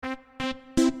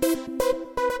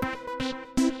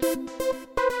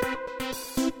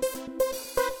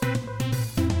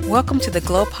Welcome to the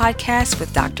Glow Podcast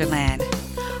with Dr. Land.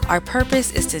 Our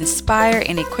purpose is to inspire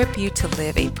and equip you to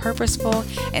live a purposeful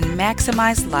and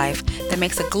maximized life that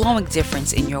makes a glowing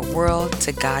difference in your world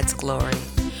to God's glory.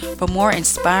 For more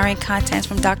inspiring content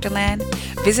from Dr. Land,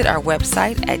 visit our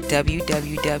website at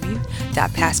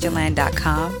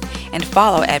www.pastorland.com and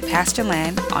follow at Pastor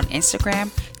Land on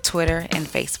Instagram, Twitter, and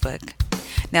Facebook.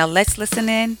 Now let's listen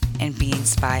in and be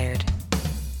inspired.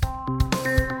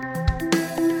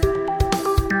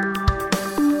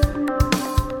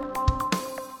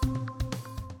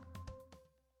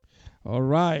 All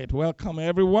right, welcome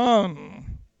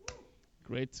everyone.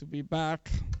 Great to be back.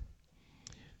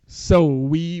 So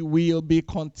we will be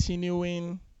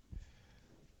continuing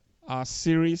our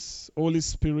series, Holy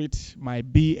Spirit, my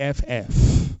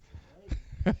BFF.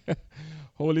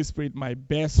 Holy Spirit, my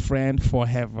best friend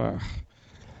forever.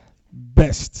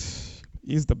 Best.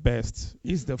 He's the best.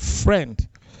 He's the friend,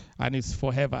 and it's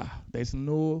forever. There's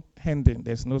no ending.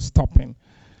 There's no stopping.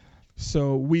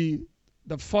 So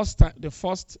the first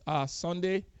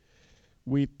Sunday,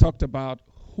 we talked about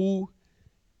who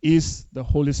is the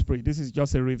Holy Spirit. This is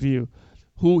just a review.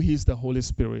 Who is the Holy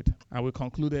Spirit? And we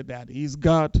concluded that He's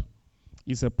God,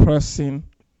 He's a person,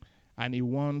 and He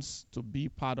wants to be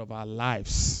part of our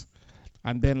lives.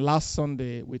 And then last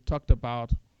Sunday, we talked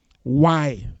about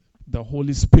why the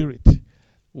Holy Spirit.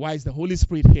 Why is the Holy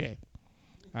Spirit here?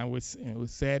 And we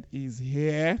said He's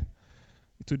here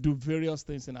to do various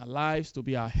things in our lives, to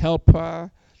be our helper,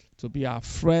 to be our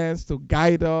friends, to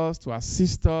guide us, to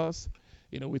assist us.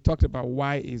 We talked about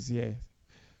why He's here.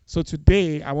 So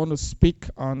today, I want to speak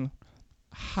on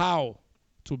how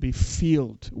to be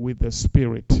filled with the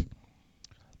Spirit.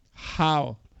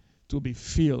 How to be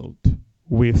filled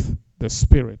with the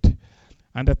Spirit.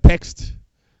 And the text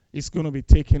is going to be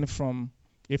taken from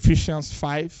Ephesians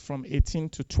 5, from 18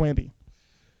 to 20.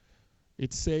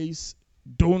 It says,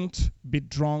 "Don't be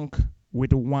drunk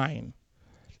with wine,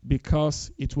 because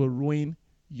it will ruin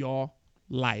your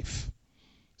life."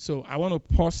 So I want to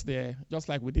pause there, just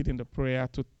like we did in the prayer,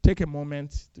 to take a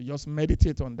moment to just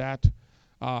meditate on that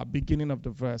beginning of the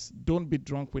verse. Don't be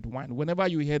drunk with wine. Whenever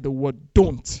you hear the word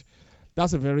don't,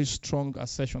 that's a very strong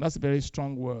assertion. That's a very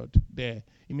strong word there.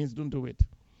 It means don't do it.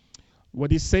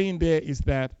 What he's saying there is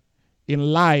that in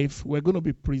life, we're going to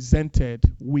be presented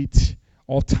with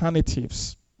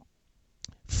alternatives,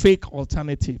 fake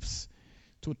alternatives,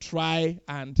 to try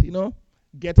and,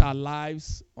 get our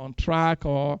lives on track,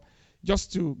 or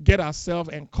just to get ourselves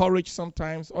encouraged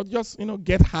sometimes, or just,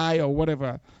 get high or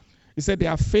whatever. He said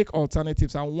there are fake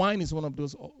alternatives, and wine is one of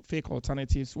those fake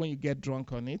alternatives. When you get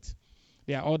drunk on it,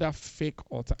 there are other fake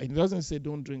alternatives. It doesn't say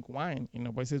don't drink wine,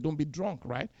 but it says don't be drunk,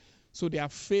 right? So there are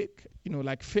fake,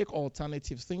 like fake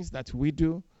alternatives, things that we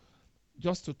do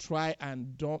just to try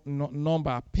and numb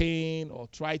our pain, or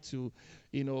try to,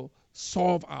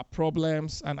 solve our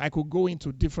problems. And I could go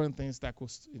into different things that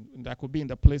could be in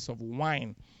the place of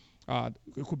wine.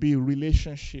 It could be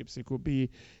relationships. It could be,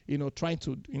 trying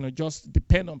to, just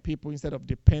depend on people instead of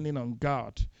depending on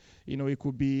God. It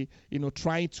could be,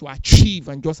 trying to achieve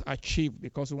and just achieve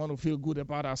because we want to feel good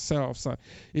about ourselves.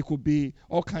 It could be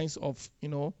all kinds of,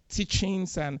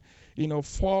 teachings and,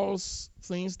 false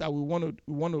things that we want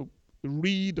to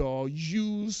read or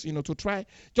use, to try,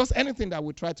 just anything that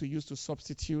we try to use to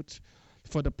substitute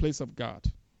for the place of God.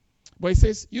 But it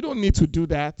says you don't need to do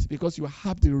that because you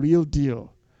have the real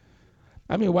deal.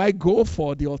 I mean, why go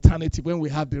for the alternative when we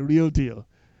have the real deal?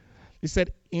 He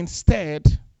said, instead,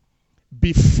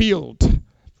 be filled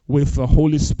with the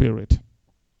Holy Spirit.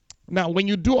 Now, when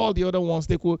you do all the other ones,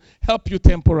 they could help you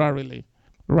temporarily,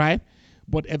 right?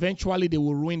 But eventually, they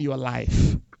will ruin your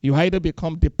life. You either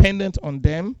become dependent on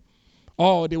them,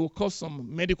 or they will cause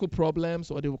some medical problems,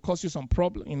 or they will cause you some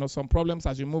problems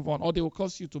as you move on, or they will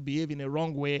cause you to behave in a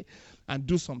wrong way and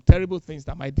do some terrible things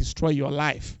that might destroy your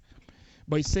life.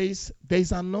 But it says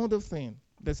there's another thing.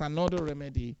 There's another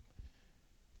remedy.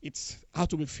 It's how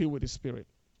to be filled with the Spirit.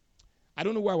 I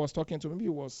don't know who I was talking to. Maybe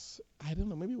it was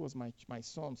my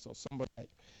sons or somebody,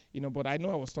 but I know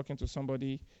I was talking to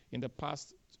somebody in the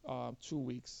past 2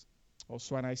 weeks or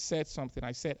so, and I said something.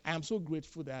 I said, I am so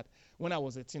grateful that when I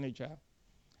was a teenager,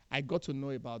 I got to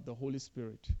know about the Holy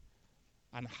Spirit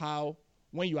and how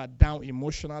when you are down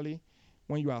emotionally,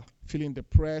 when you are feeling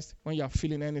depressed, when you are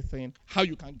feeling anything, how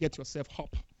you can get yourself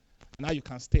up. And how you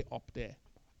can stay up there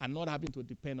and not having to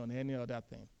depend on any other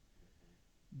thing.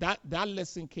 That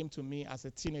lesson came to me as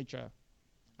a teenager,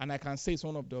 and I can say it's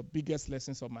one of the biggest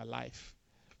lessons of my life.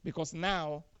 Because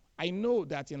now I know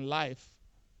that in life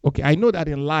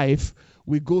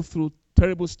we go through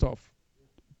terrible stuff.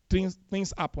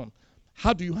 Things happen.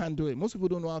 How do you handle it? Most people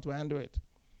don't know how to handle it.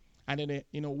 And then,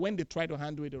 when they try to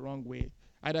handle it the wrong way,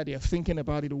 either they're thinking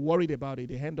about it, worried about it,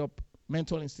 they end up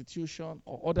mental institution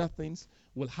or other things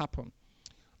will happen.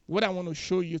 What I want to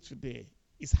show you today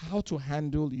is how to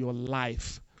handle your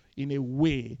life in a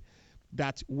way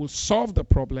that will solve the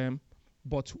problem,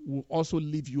 but will also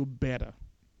leave you better.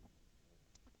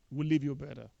 Will leave you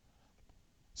better.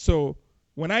 So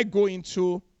when I go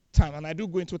into time, and I do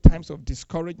go into times of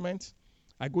discouragement,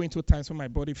 I go into times when my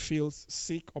body feels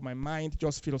sick or my mind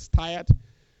just feels tired,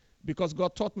 because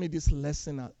God taught me this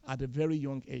lesson at a very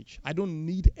young age. I don't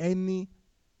need any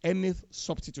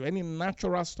substitute, any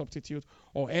natural substitute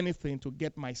or anything to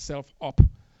get myself up.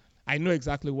 I know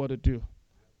exactly what to do.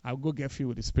 I'll go get filled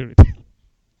with the Spirit.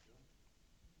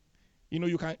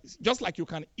 You can, just like you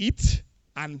can eat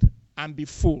and be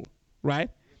full,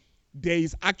 right? There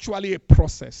is actually a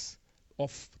process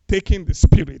of taking the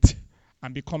Spirit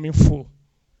and becoming full.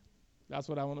 That's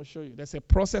what I want to show you. There's a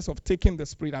process of taking the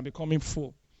Spirit and becoming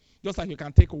full. Just like you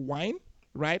can take wine,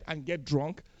 right, and get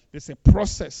drunk, there's a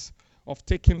process of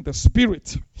taking the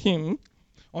Spirit in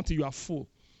until you are full.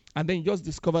 And then you just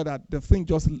discover that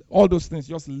all those things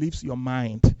just leaves your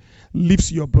mind,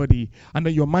 leaves your body, and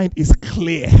then your mind is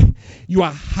clear. You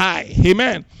are high.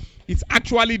 Amen. It's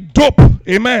actually dope.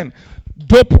 Amen.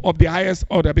 Dope of the highest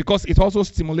order, because it also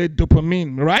stimulates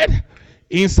dopamine, right,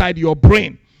 inside your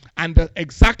brain. And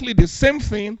exactly the same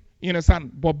thing,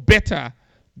 but better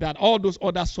that all those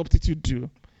other substitutes do.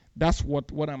 That's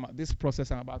what this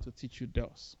process I'm about to teach you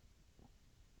does.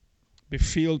 Be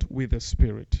filled with the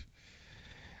Spirit.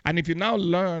 And if you now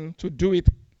learn to do it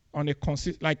on a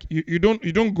consistent, like you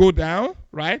don't go down,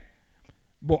 right?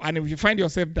 And if you find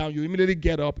yourself down, you immediately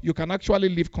get up. You can actually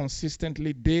live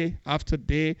consistently day after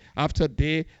day after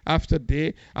day after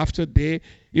day after day,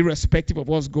 irrespective of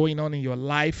what's going on in your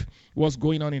life, what's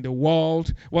going on in the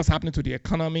world, what's happening to the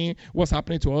economy, what's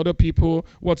happening to other people,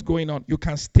 what's going on. You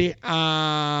can stay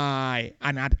high.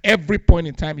 And at every point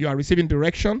in time, you are receiving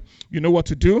direction. You know what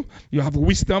to do. You have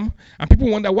wisdom. And people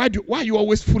wonder, why are you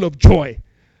always full of joy?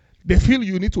 They feel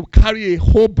you need to carry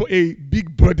a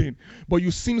big burden, but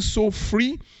you seem so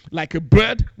free, like a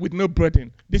bird with no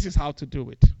burden. This is how to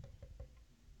do it.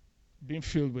 Being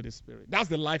filled with the Spirit. That's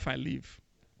the life I live.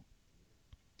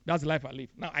 That's the life I live.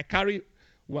 Now,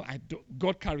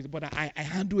 God carries, but I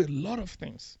handle a lot of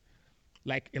things.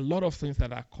 Like a lot of things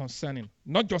that are concerning,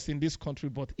 not just in this country,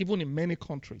 but even in many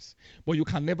countries. But you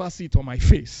can never see it on my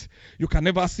face. You can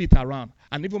never see it around.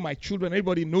 And even my children,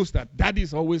 everybody knows that Daddy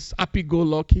is always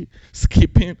happy-go-lucky,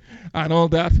 skipping and all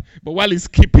that. But while he's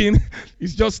skipping,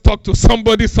 he's just talked to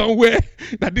somebody somewhere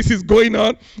that this is going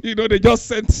on. Everybody just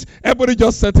sent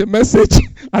a message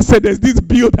and said there's this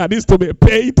bill that needs to be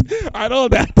paid and all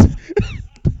that.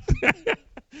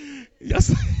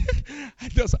 just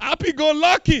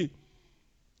happy-go-lucky.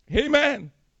 Amen.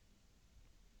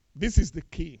 This is the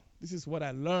key. This is what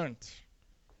I learned.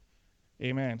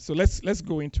 Amen. So let's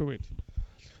go into it.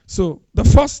 So the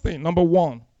first thing, number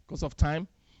one, because of time,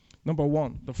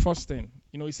 the first thing,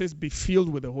 it says be filled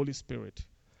with the Holy Spirit.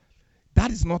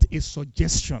 That is not a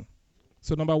suggestion.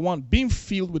 So number one, being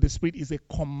filled with the Spirit is a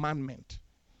commandment.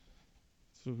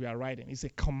 So we are writing. It's a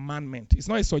commandment. It's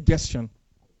not a suggestion.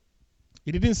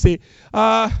 He didn't say,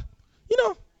 what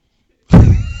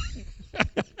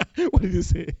did you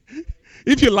say?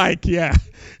 If you like, yeah.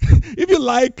 If you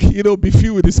like, be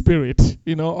filled with the Spirit,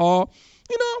 or,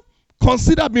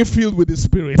 consider being filled with the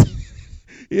Spirit.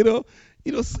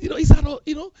 It's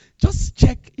just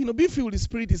check, being filled with the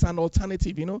Spirit is an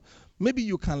alternative, Maybe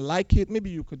you can like it, maybe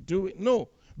you could do it. No,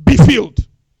 be filled.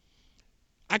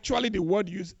 Actually,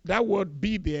 that word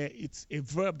be there, it's a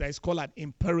verb that is called an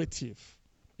imperative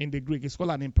in the Greek. It's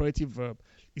called an imperative verb.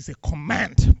 It's a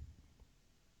command.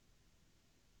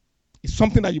 It's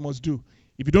something that you must do.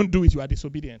 If you don't do it, you are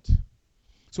disobedient.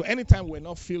 So anytime we're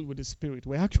not filled with the Spirit,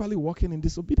 we're actually walking in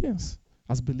disobedience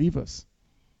as believers.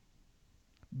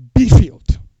 Be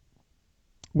filled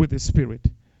with the Spirit.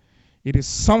 It is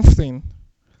something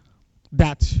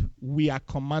that we are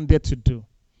commanded to do.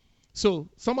 So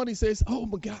somebody says, oh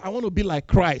my God, I want to be like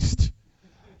Christ.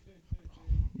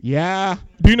 Yeah.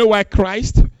 Do you know why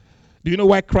Christ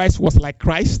was like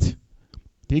Christ?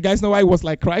 Do you guys know why he was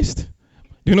like Christ?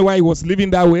 Do you know why he was living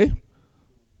that way?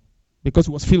 Because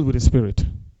he was filled with the Spirit.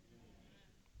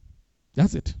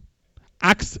 That's it.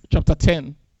 Acts chapter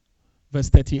 10, verse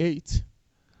 38.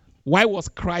 Why was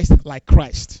Christ like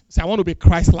Christ? Say, I want to be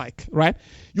Christ-like, right?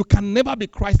 You can never be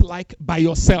Christ-like by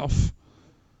yourself,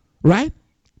 right?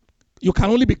 You can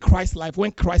only be Christ-like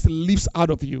when Christ lives out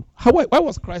of you. Why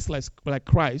was Christ like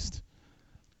Christ?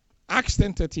 Acts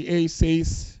 10:38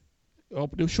 says,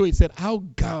 they'll show it said, how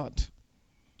God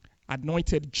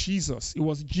anointed Jesus. It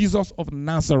was Jesus of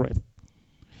Nazareth.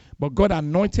 But God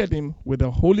anointed him with the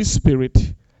Holy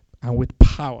Spirit and with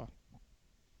power.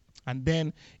 And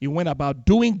then he went about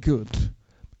doing good,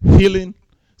 healing.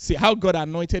 See how God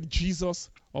anointed Jesus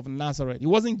of Nazareth. It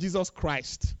wasn't Jesus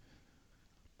Christ.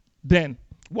 Then,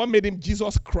 what made him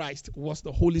Jesus Christ was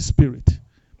the Holy Spirit.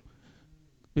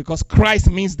 Because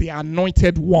Christ means the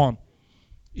anointed one.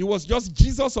 It was just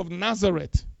Jesus of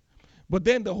Nazareth. But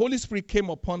then the Holy Spirit came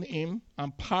upon him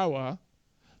and power.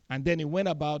 And then he went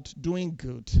about doing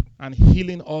good and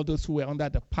healing all those who were under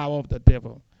the power of the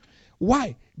devil.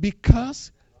 Why?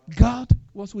 Because God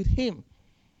was with him.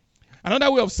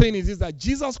 Another way of saying it is that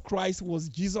Jesus Christ was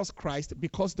Jesus Christ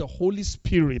because the Holy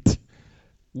Spirit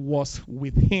was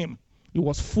with him. He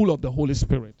was full of the Holy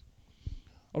Spirit.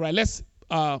 All right, let's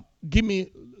give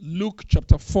me Luke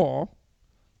chapter 4,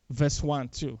 verse 1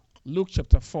 too. Luke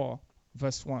chapter 4,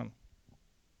 verse 1.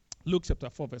 Luke chapter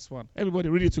 4, verse 1. Everybody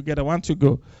read it together. 1, 2,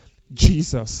 go.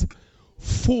 Jesus,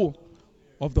 full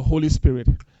of the Holy Spirit,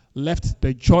 left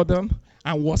the Jordan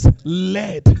and was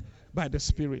led by the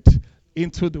Spirit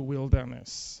into the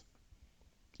wilderness.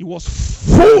 He was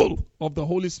full of the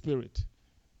Holy Spirit.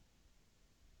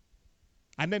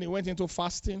 And then he went into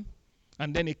fasting,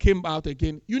 and then he came out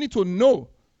again. You need to know,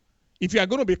 if you are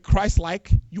going to be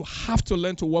Christ-like, you have to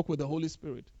learn to walk with the Holy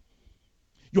Spirit.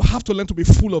 You have to learn to be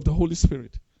full of the Holy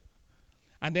Spirit.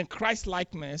 And then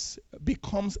Christ-likeness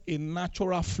becomes a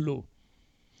natural flow.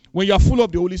 When you are full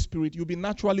of the Holy Spirit, you'll be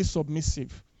naturally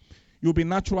submissive. You'll be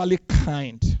naturally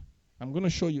kind. I'm going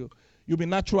to show you. You'll be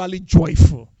naturally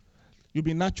joyful. You'll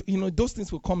be those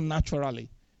things will come naturally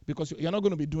because you're not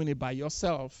going to be doing it by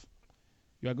yourself.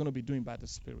 You are going to be doing it by the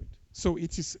Spirit. So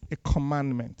it is a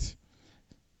commandment.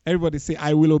 Everybody say,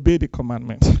 I will obey the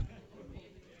commandment.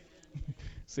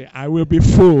 Say, I will be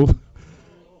full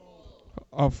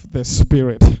of the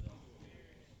Spirit.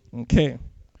 Okay.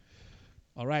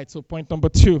 All right, so point number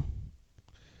 2.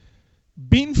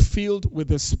 Being filled with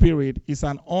the Spirit is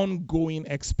an ongoing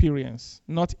experience,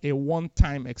 not a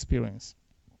one-time experience.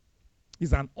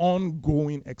 It's an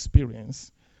ongoing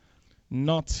experience,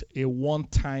 not a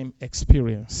one-time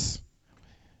experience.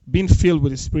 Being filled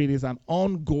with the Spirit is an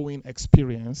ongoing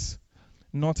experience,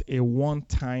 not a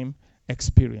one-time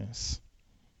experience.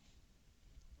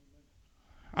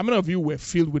 How many of you were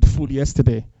filled with food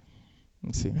yesterday?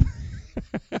 Let's see.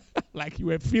 Like you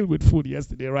were filled with food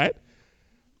yesterday, right?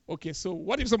 Okay, so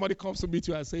what if somebody comes to meet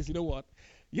you and says, you know what?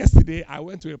 Yesterday I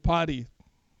went to a party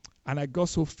and I got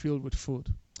so filled with food.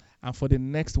 And for the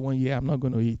next 1 year, I'm not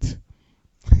going to eat.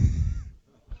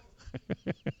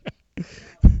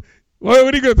 What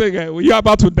are you going to think? Well, you're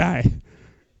about to die.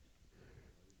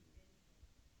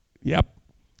 Yep.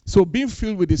 So being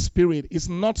filled with the Spirit is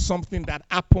not something that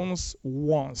happens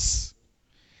once.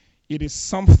 It is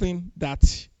something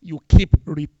that you keep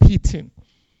repeating.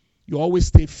 You always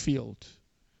stay filled.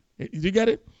 Did you get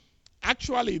it?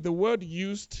 Actually, the word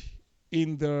used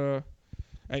in the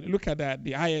look at that.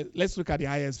 Let's look at the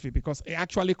ISV because it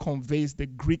actually conveys the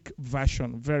Greek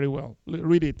version very well.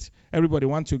 Read it. Everybody,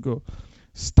 1, 2, go.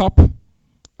 Stop.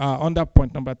 Under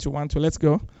point number 2, 1, 2. Let's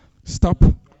go. Stop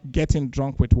getting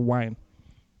drunk with wine,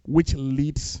 which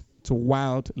leads to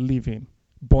wild living,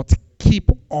 but keep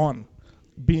on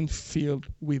being filled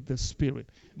with the Spirit.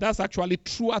 That's actually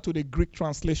truer to the Greek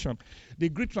translation. The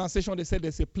Greek translation, they said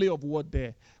there's a play of word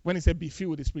there. When it said be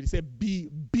filled with the Spirit, it said be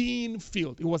being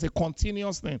filled. It was a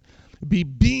continuous thing. Be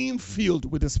being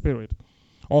filled with the Spirit.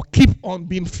 Or keep on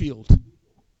being filled.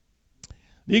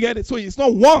 You get it? So it's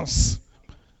not once.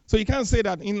 So you can't say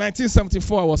that in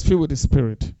 1974 I was filled with the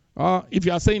Spirit. If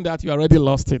you are saying that, you already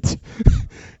lost it.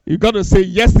 You got to say,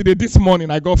 yesterday, this morning,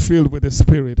 I got filled with the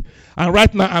Spirit. And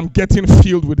right now, I'm getting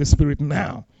filled with the Spirit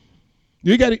now.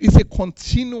 You get it? It's a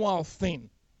continual thing.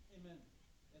 Amen.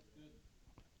 That's good.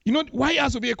 You know why it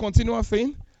has to be a continual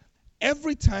thing?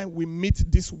 Every time we meet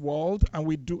this world and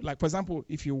we do, like, for example,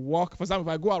 if you walk, for example,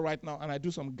 if I go out right now and I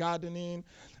do some gardening,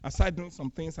 I start doing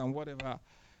some things and whatever,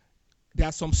 there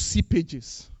are some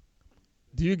seepages.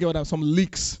 Do you get what I'm saying? Some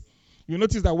leaks. You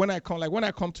notice that when I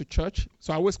come to church,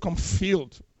 so I always come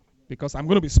filled because I'm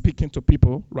going to be speaking to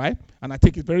people, right? And I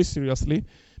take it very seriously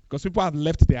because people have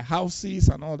left their houses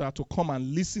and all that to come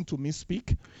and listen to me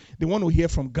speak. They want to hear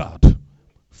from God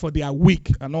for their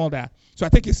week and all that. So I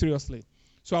take it seriously.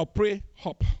 So I'll pray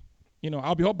up.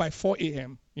 I'll be up by 4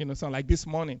 a.m., so like this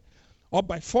morning. Up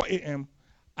by 4 a.m.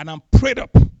 and I'm prayed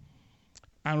up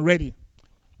and ready.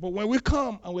 But when we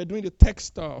come and we're doing the tech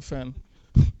stuff and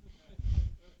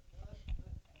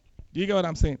do you get what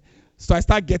I'm saying? So I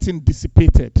start getting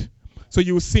dissipated. So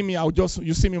you will see me,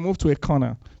 you see me move to a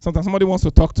corner. Sometimes somebody wants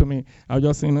to talk to me, I'll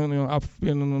just say,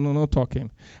 no talking.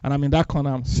 And I'm in that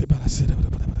corner,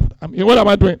 what am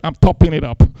I doing? I'm topping it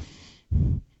up.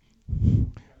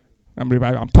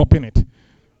 I'm topping it.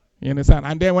 You understand?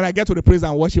 And then when I get to the praise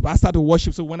and worship, I start to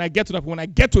worship. So when I get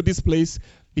to this place,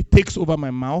 it takes over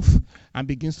my mouth and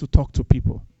begins to talk to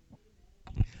people.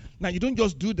 Now, you don't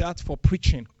just do that for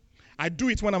preaching. I do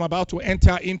it when I'm about to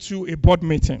enter into a board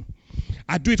meeting.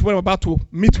 I do it when I'm about to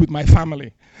meet with my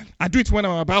family. I do it when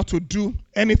I'm about to do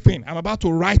anything. I'm about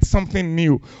to write something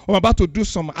new. I'm about to do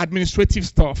some administrative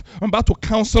stuff. I'm about to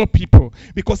counsel people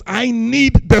because I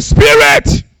need the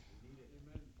Spirit.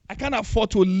 I can't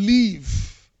afford to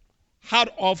live out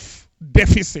of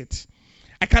deficit.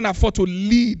 I can't afford to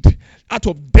lead out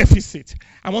of deficit.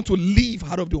 I want to live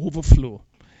out of the overflow.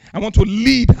 I want to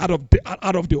lead out of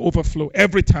the overflow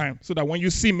every time, so that when you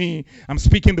see me, I'm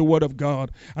speaking the word of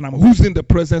God and I'm oozing the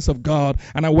presence of God.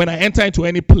 And when I enter into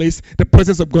any place, the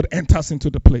presence of God enters into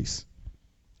the place.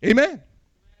 Amen.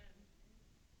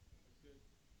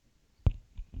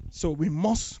 So we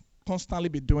must constantly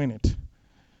be doing it.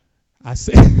 I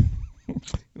say,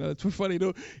 it's funny,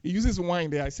 he uses wine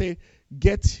there. I say,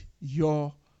 get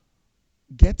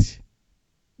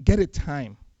a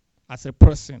time as a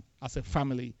person, as a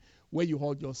family, where you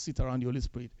all just sit around the Holy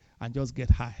Spirit and just get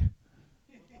high.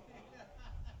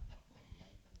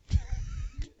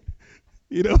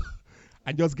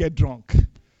 And just get drunk.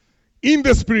 In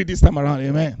the Spirit this time around,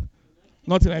 amen.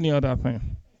 Not in any other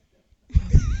thing.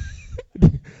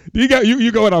 you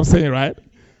get what I'm saying, right?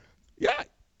 Yeah.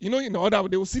 In order,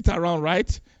 they will sit around,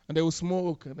 right? And they will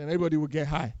smoke, and then everybody will get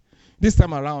high. This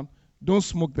time around, don't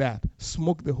smoke that.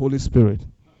 Smoke the Holy Spirit.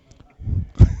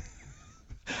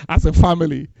 As a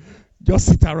family, just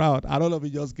sit around and all of you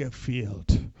just get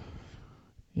filled.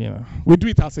 We do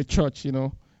it as a church.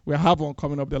 We have one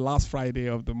coming up the last Friday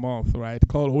of the month, right?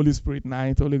 Called Holy Spirit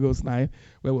Night, Holy Ghost Night,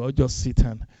 where we all just sit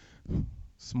and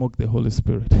smoke the Holy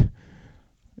Spirit.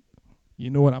 You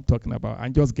know what I'm talking about,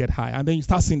 and just get high, and then you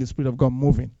start seeing the Spirit of God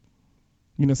moving.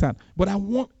 You understand? But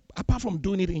apart from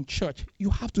doing it in church,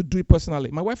 you have to do it personally.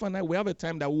 My wife and I, we have a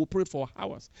time that we'll pray for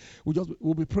hours.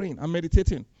 We'll be praying and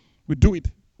meditating. We do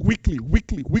it weekly.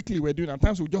 We're doing it. At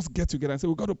times we'll just get together and say,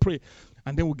 we've got to pray.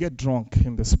 And then we'll get drunk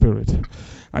in the Spirit.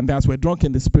 And as we're drunk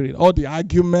in the Spirit, all the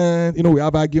argument, we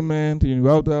have argument,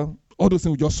 all those things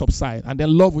will just subside. And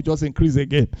then love will just increase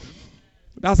again.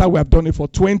 That's how we have done it for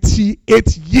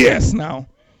 28 years now.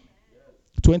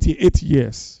 28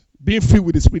 years. Being filled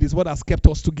with the Spirit is what has kept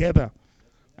us together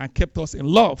and kept us in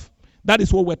love. That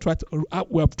is what we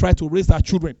have tried to raise our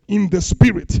children in the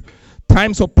Spirit.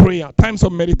 Times of prayer, times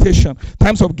of meditation,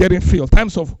 times of getting filled,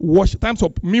 times of worship, times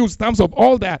of music, times of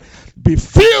all that. Be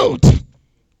filled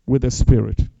with the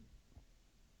Spirit.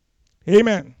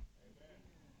 Amen.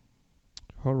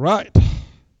 All right.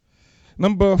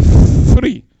 Number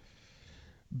 3.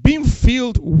 Being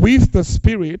filled with the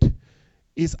Spirit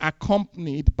is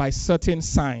accompanied by certain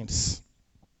signs.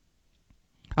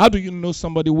 How do you know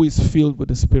somebody who is filled with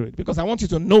the Spirit? Because I want you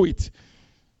to know it.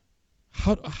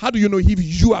 How do you know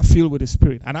if you are filled with the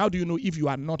Spirit? And how do you know if you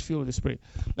are not filled with the Spirit?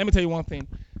 Let me tell you one thing.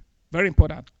 Very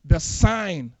important. The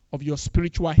sign of your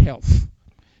spiritual health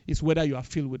is whether you are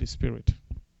filled with the Spirit.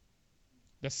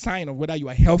 The sign of whether you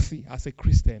are healthy as a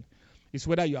Christian is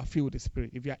whether you are filled with the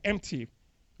Spirit. If you are empty,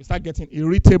 you start getting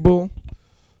irritable,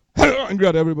 angry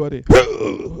at everybody,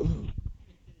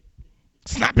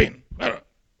 snapping.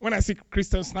 When I see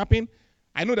Christians snapping,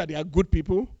 I know that they are good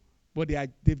people, but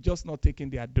they've just not taken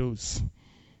their dose.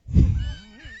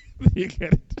 You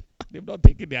get it? They've not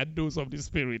taken their dose of the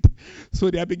Spirit. So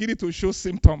they are beginning to show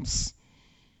symptoms.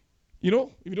 If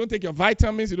you don't take your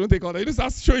vitamins, you don't take all that, you just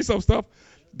start showing some stuff.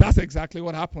 That's exactly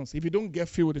what happens. If you don't get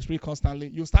filled with the Spirit constantly,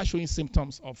 you start showing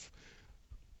symptoms of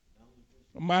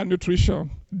malnutrition,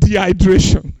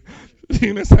 dehydration. You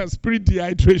understand? Spirit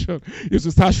dehydration. You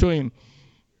should start showing.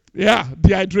 Yeah,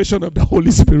 dehydration of the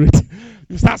Holy Spirit.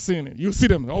 You start seeing it. You see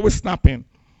them always snapping,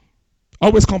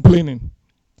 always complaining.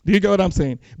 Do you get what I'm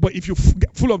saying? But if you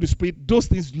get full of the Spirit, those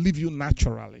things leave you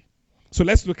naturally. So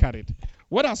let's look at it.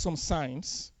 What are some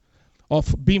signs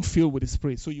of being filled with the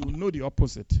Spirit? So you will know the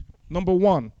opposite. Number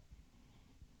 1,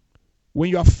 when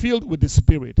you are filled with the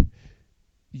Spirit,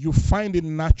 you find it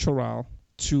natural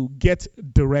to get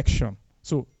direction.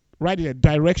 So write it: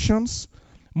 directions,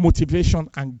 motivation,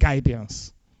 and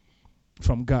guidance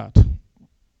from God.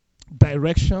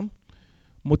 Direction,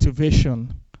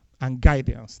 motivation, and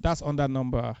guidance. That's under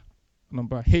number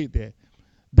 8 there.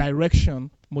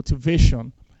 Direction,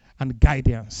 motivation, and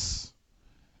guidance.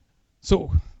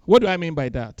 So what do I mean by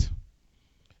that?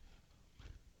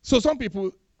 So some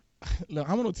people, Look,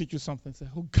 I want to teach you something. Say,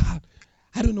 oh God,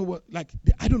 I don't know what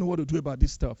to do about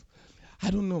this stuff. I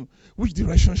don't know which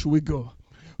direction should we go.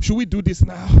 Should we do this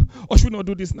now or should we not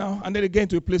do this now? And then they get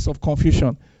into a place of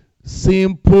confusion.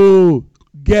 Simple.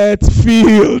 Get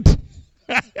filled.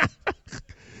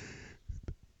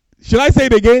 Should I say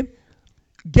it again?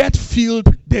 Get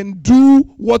filled, then do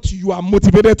what you are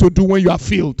motivated to do when you are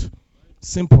filled.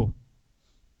 Simple.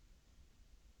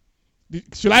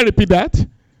 Should I repeat that?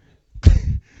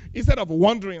 Instead of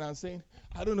wondering and saying,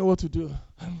 I don't know what to do.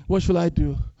 What should I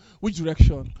do? Which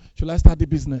direction? Should I start the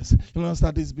business? Should I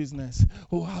start this business?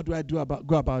 Oh, how do I go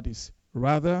about this?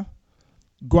 Rather,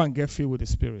 go and get filled with the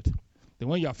Spirit. Then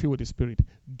when you are filled with the Spirit,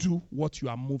 do what you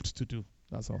are moved to do.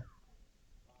 That's all.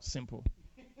 Simple.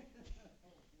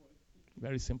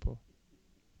 Very simple.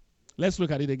 Let's look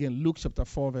at it again. Luke chapter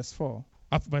 4, verse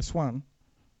 1.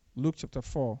 Luke chapter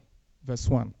 4, verse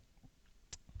 1.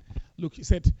 Look, he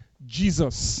said,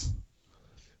 Jesus,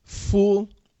 full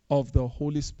of the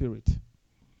Holy Spirit,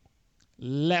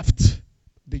 left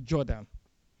the Jordan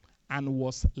and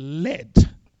was led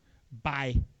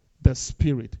by the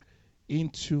Spirit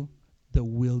into the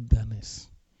wilderness.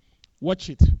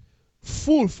 Watch it.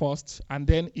 Full first, and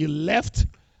then he left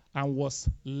and was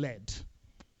led.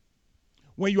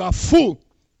 When you are full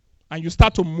and you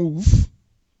start to move,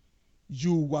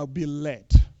 you will be led.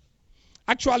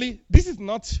 Actually, this is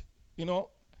not,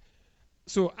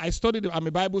 so I'm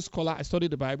a Bible scholar. I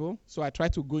studied the Bible, so I try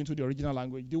to go into the original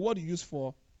language. The word used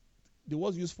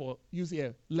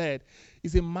here, led,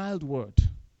 is a mild word.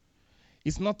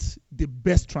 It's not the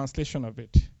best translation of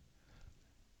it.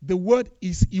 The word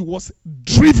is, he was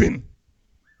driven.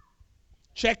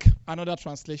 Check another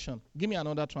translation. Give me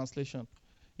another translation,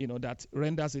 that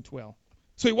renders it well.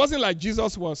 So it wasn't like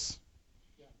Jesus was.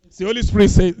 The Holy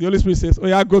Spirit says, oh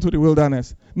yeah, go to the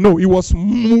wilderness. No, he was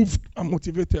moved and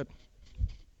motivated.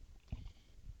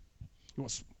 He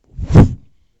was.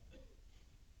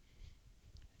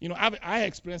 I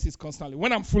experience this constantly.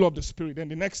 When I'm full of the Spirit, then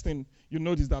the next thing you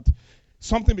notice that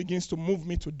something begins to move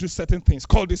me to do certain things.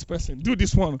 Call this person, do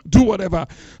this one, do whatever.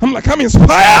 I'm like, I'm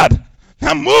inspired.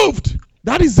 I'm moved.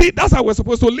 That is it. That's how we're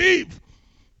supposed to live.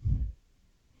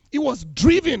 He was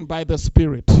driven by the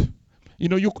Spirit.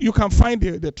 You can find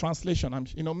the translation.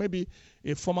 Maybe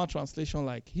a formal translation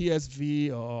like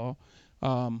ESV or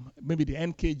maybe the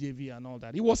NKJV and all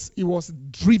that. He was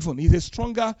driven. It's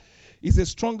a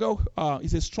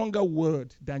stronger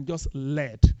word than just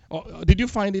led. Did you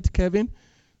find it, Kevin?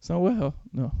 Somewhere?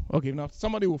 No. Okay, now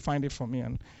somebody will find it for me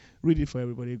and read it for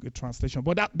everybody, a good translation.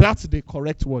 But that's the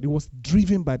correct word. It was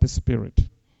driven by the Spirit.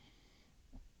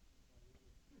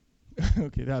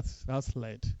 Okay, that's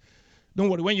led. Don't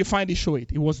worry, when you find it, show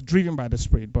it. It was driven by the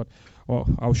Spirit, but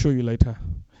I'll show you later.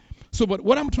 So, but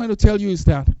what I'm trying to tell you is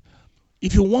that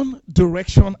if you want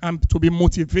direction and to be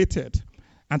motivated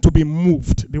and to be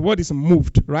moved, the word is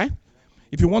moved, right?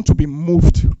 If you want to be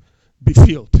moved, be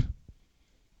filled.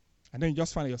 And then you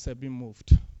just find yourself being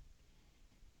moved.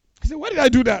 I said, why did I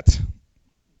do that?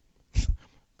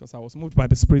 Because I was moved by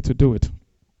the Spirit to do it.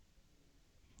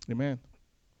 Amen.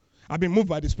 I've been moved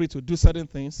by the Spirit to do certain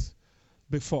things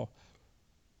before.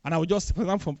 And I would just, for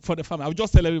example, for the family, I would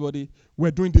just tell everybody,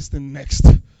 we're doing this thing next.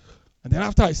 And then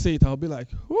after I say it, I'll be like,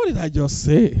 what did I just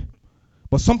say?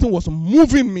 But something was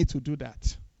moving me to do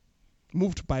that.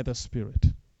 Moved by the Spirit.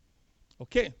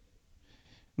 Okay.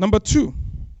 Number 2.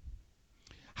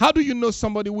 How do you know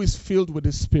somebody who is filled with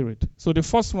the Spirit? So the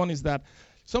first one is that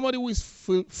somebody who is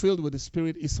filled with the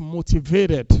Spirit is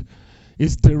motivated,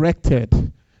 is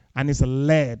directed, and is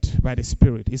led by the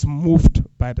Spirit, is moved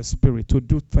by the Spirit to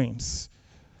do things.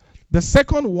 The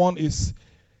second one is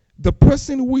the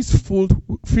person who is full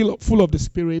of the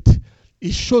Spirit,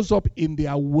 it shows up in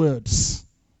their words.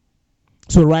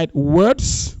 So write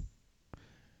words,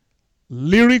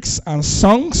 lyrics, and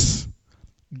songs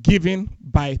given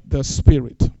by the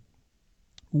Spirit.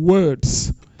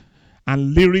 Words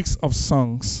and lyrics of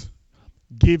songs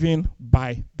given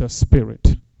by the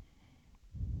Spirit.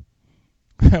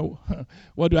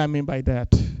 What do I mean by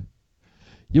that?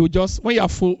 You just, when you are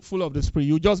full of the Spirit,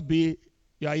 you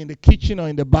are in the kitchen or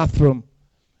in the bathroom,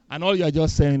 and all you are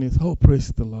just saying is, oh, praise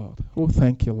the Lord. Oh,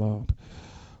 thank you, Lord.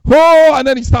 Oh, and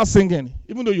then you start singing,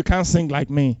 even though you can't sing like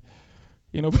me.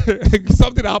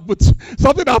 Something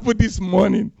happened this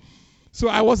morning. So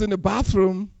I was in the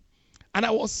bathroom, and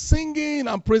I was singing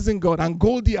and praising God, and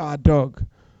Goldie, our dog,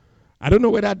 I don't know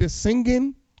whether the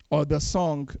singing or the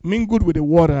song mingled with the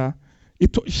water.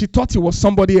 She thought it was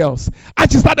somebody else.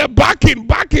 And she started barking.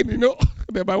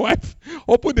 Then my wife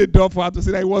opened the door for her to see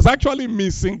that it was actually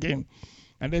me singing.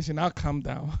 And then she now calmed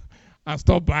down and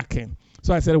stopped barking.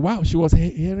 So I said, wow, she was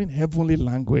hearing heavenly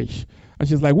language. And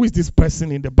she's like, who is this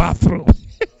person in the bathroom?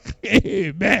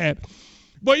 Amen.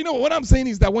 But you know, what I'm saying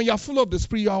is that when you're full of the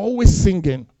Spirit, you're always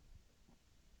singing.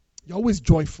 You're always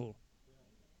joyful.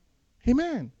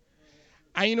 Amen.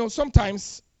 And you know,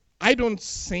 sometimes I don't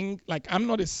sing, like I'm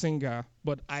not a singer,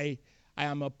 but I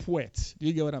am a poet. Do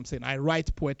you get what I'm saying? I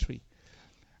write poetry.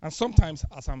 And sometimes,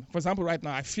 for example, right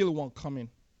now, I feel one coming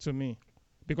to me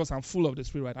because I'm full of the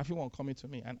Spirit, right? I feel one coming to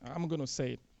me, and I'm going to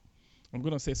say it. I'm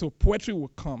going to say, so poetry will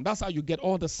come. That's how you get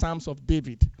all the Psalms of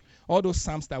David. All those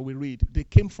Psalms that we read, they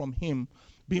came from him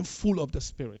being full of the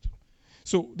Spirit.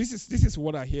 So this is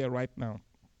what I hear right now.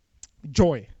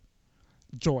 Joy,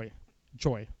 joy,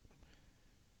 joy.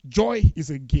 Joy is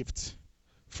a gift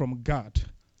from God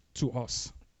to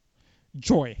us.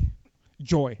 Joy,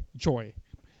 joy, joy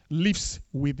lives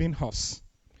within us.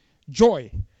 Joy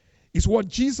is what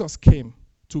Jesus came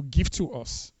to give to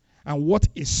us and what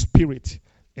a spirit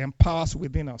empowers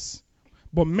within us.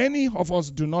 But many of us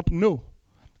do not know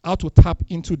how to tap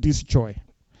into this joy.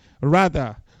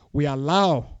 Rather, we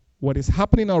allow what is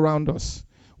happening around us,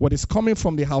 what is coming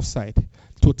from the outside,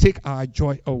 to take our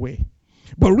joy away.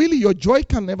 But really, your joy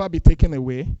can never be taken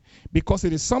away because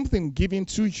it is something given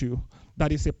to you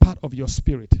that is a part of your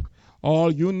spirit.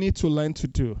 All you need to learn to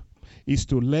do is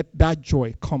to let that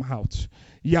joy come out.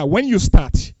 Yeah, when you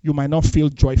start, you might not feel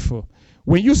joyful.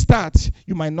 When you start,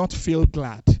 you might not feel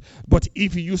glad. But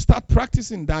if you start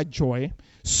practicing that joy,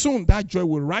 soon that joy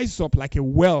will rise up like a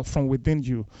well from within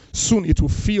you. Soon it will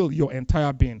fill your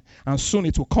entire being. And soon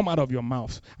it will come out of your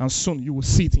mouth. And soon you will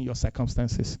see it in your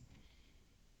circumstances.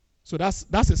 So that's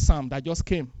a psalm that just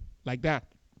came like that.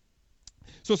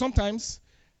 So sometimes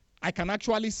I can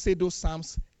actually say those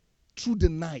psalms through the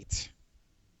night.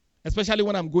 Especially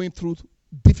when I'm going through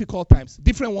difficult times.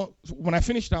 Different one. When I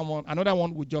finish that one, another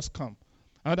one will just come.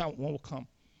 Another one will come.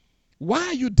 Why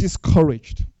are you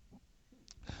discouraged?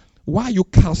 Why are you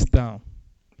cast down?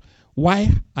 Why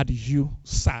are you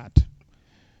sad?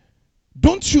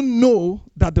 Don't you know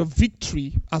that the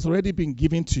victory has already been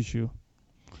given to you?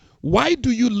 Why do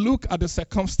you look at the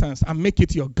circumstance and make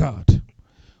it your God?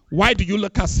 Why do you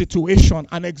look at situation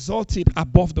and exalt it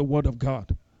above the word of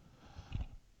God?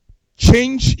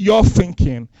 Change your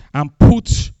thinking and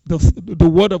put the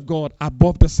word of God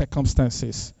above the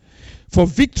circumstances. For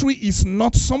victory is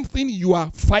not something you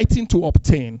are fighting to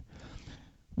obtain.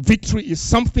 Victory is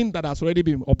something that has already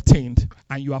been obtained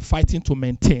and you are fighting to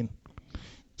maintain.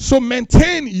 So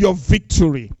maintain your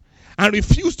victory and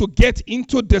refuse to get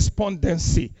into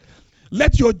despondency.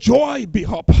 Let your joy be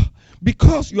up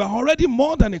because you are already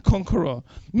more than a conqueror,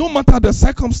 no matter the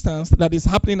circumstance that is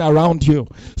happening around you.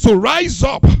 So rise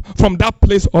up from that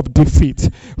place of defeat.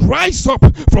 Rise up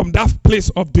from that place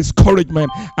of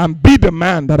discouragement and be the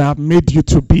man that I have made you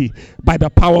to be by the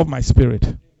power of my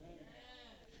Spirit.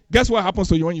 Guess what happens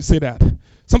to you when you say that?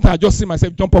 Sometimes I just see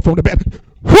myself jump up from the bed.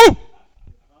 Whoo!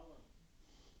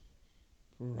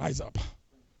 Rise up.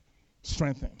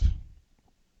 Strengthened.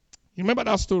 You remember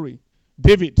that story?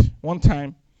 David, one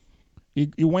time,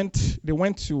 they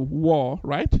went to war,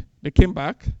 right? They came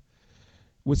back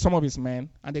with some of his men,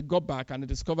 and they got back and they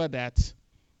discovered that,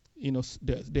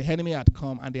 the enemy had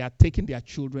come and they had taken their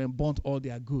children, burnt all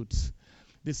their goods.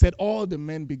 They said all the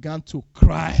men began to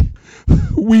cry,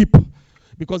 weep,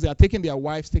 because they had taken their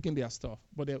wives, taken their stuff.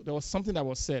 But there was something that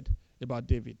was said about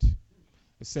David.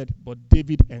 It said, but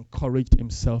David encouraged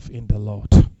himself in the Lord.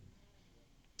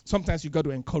 Sometimes you got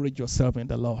to encourage yourself in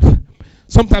the Lord.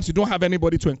 Sometimes you don't have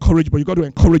anybody to encourage, but you got to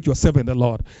encourage yourself in the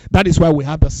Lord. That is why we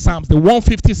have the Psalms, the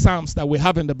 150 Psalms that we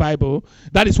have in the Bible.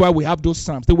 That is why we have those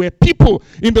Psalms. They were people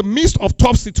in the midst of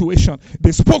tough situation.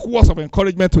 They spoke words of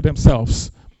encouragement to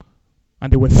themselves.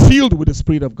 And they were filled with the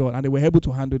Spirit of God. And they were able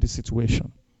to handle the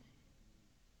situation.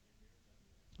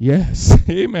 Yes.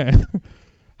 Amen.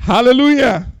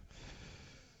 Hallelujah.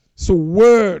 So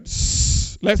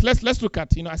words. Let's look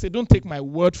at, I say don't take my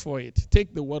word for it.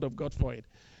 Take the word of God for it.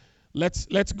 Let's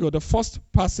go. The first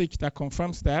passage that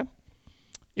confirms that,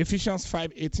 Ephesians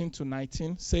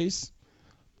 5:18-19 says,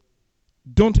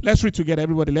 let's read together,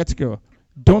 everybody, let's go.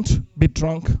 Don't be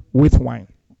drunk with wine,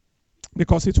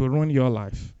 because it will ruin your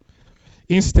life.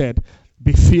 Instead,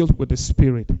 be filled with the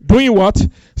Spirit. Doing what?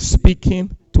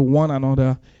 Speaking to one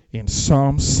another in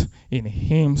psalms, in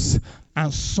hymns,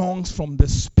 and songs from the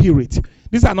Spirit.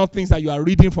 These are not things that you are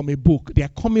reading from a book. They are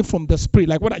coming from the Spirit.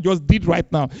 Like what I just did right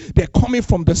now. They are coming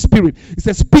from the Spirit. It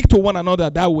says, speak to one another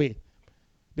that way.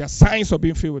 There are signs of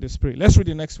being filled with the Spirit. Let's read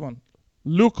the next one.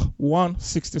 Luke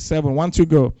 1:67. 1 to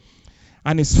go.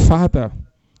 And his father,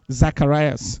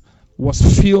 Zacharias, was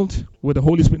filled with the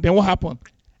Holy Spirit. Then what happened?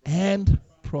 And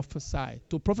prophesied.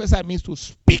 To prophesy means to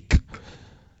speak.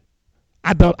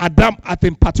 At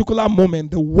a particular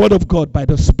moment, the word of God by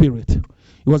the Spirit. It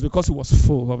was because he was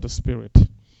full of the Spirit.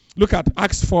 Look at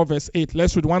Acts 4 verse 8.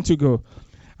 Let's read 1 to go.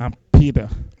 And Peter,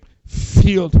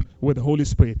 filled with the Holy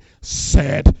Spirit,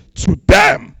 said to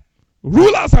them,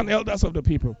 rulers and elders of the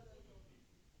people.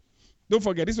 Don't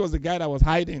forget, this was the guy that was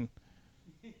hiding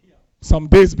some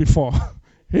days before.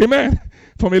 Amen.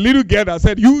 From a little girl that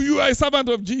said, you are a servant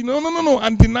of Jesus. No.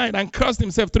 And denied and cursed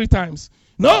himself 3 times.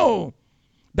 No.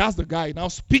 That's the guy now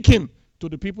speaking to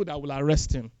the people that will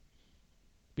arrest him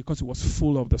because he was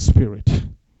full of the Spirit.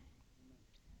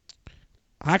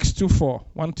 Acts 2:4,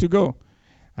 1 to go.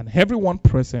 And everyone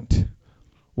present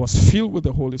was filled with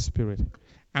the Holy Spirit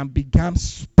and began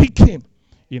speaking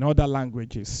in other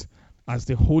languages as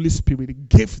the Holy Spirit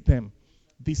gave them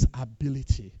this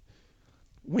ability.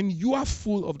 When you are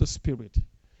full of the Spirit,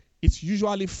 it's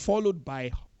usually followed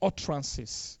by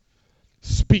utterances,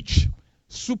 speech,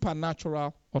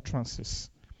 supernatural utterances.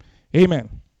 Amen.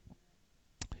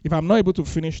 If I'm not able to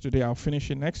finish today, I'll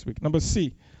finish it next week. Number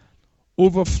C,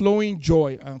 overflowing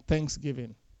joy and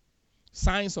thanksgiving.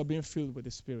 Signs of being filled with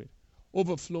the Spirit.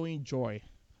 Overflowing joy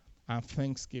and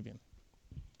thanksgiving.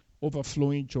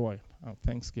 Overflowing joy and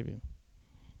thanksgiving.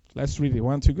 Let's read it.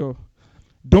 1 to go.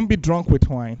 Don't be drunk with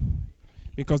wine,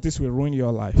 because this will ruin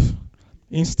your life.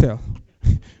 Instead,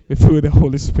 be filled with the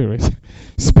Holy Spirit,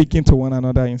 speaking to one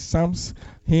another in psalms,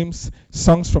 hymns,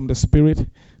 songs from the Spirit.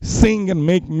 Sing and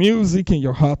make music in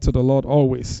your heart to the Lord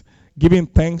always, giving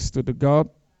thanks to the God,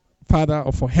 Father,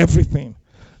 for everything.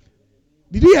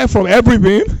 Did you hear from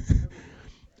everything?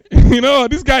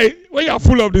 This guy, when you are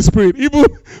full of the Spirit, even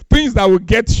things that will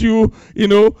get you,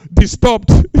 disturbed,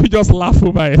 you just laugh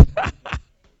over it.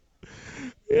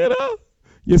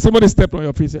 Yeah, somebody stepped on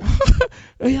your feet. Say,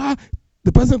 yeah,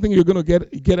 the person thinks you're going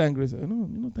to get angry. Say,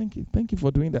 no, thank you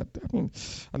for doing that. I mean,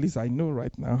 at least I know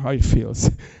right now how it feels.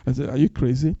 I said, are you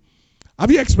crazy? Have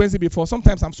you experienced it before?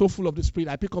 Sometimes I'm so full of the Spirit,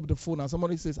 I pick up the phone and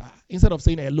somebody says, instead of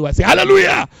saying hello, I say,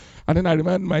 hallelujah! And then I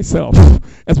remind myself,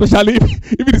 especially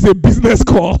if it is a business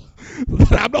call,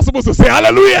 that I'm not supposed to say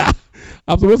hallelujah.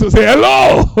 I'm supposed to say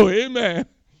hello. Amen.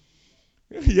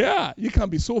 Yeah, you can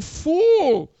be so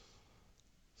full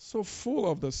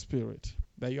of the Spirit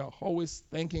that you are always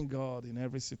thanking God in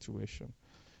every situation.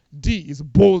 D is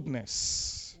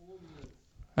boldness.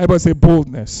 Everybody say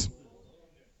boldness.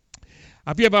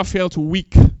 Have you ever felt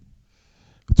weak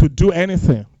to do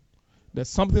anything? There's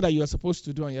something that you are supposed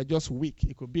to do and you're just weak.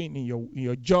 It could be in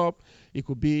your job. It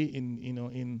could be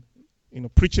in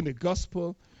preaching the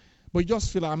gospel. But you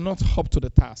just feel like I'm not up to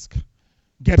the task.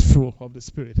 Get full of the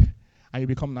Spirit and you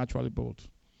become naturally bold.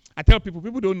 I tell people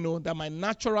don't know that my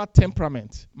natural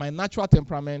temperament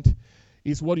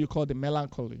is what you call the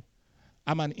melancholy.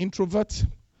 I'm an introvert.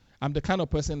 I'm the kind of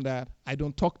person that I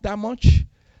don't talk that much.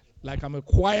 Like I'm a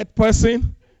quiet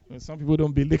person. Some people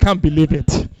they can't believe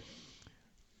it.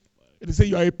 They say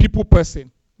you are a people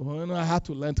person. Well, I had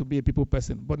to learn to be a people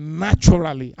person. But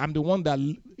naturally, I'm the one that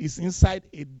is inside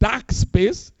a dark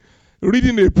space,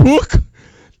 reading a book,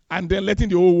 and then letting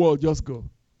the whole world just go.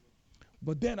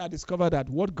 But then I discovered that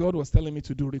what God was telling me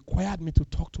to do required me to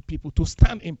talk to people, to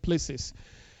stand in places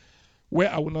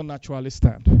where I would not naturally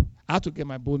stand. I had to get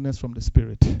my boldness from the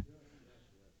Spirit.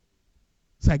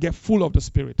 So I get full of the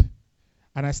Spirit.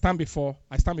 And I stand before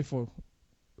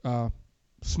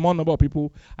small number of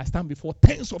people. I stand before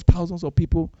tens of thousands of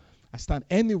people. I stand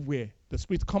anywhere. The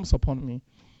Spirit comes upon me.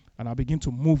 And I begin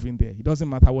to move in there. It doesn't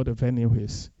matter what the venue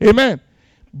is. Amen.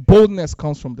 Boldness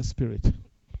comes from the Spirit.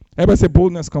 Everybody say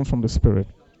boldness comes from the Spirit.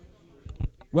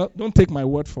 Well, don't take my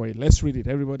word for it. Let's read it.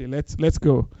 Everybody, let's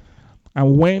go.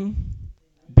 And when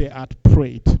they had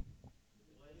prayed,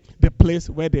 the place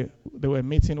where they were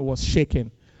meeting was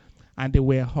shaken, and they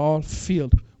were all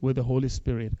filled with the Holy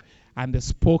Spirit, and they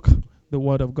spoke the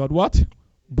word of God. What?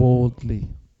 Boldly.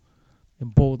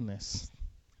 And boldness.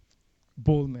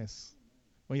 Boldness.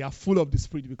 When you are full of the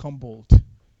Spirit, you become bold.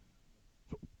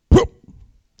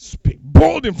 Speak.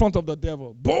 Bold in front of the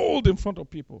devil. Bold in front of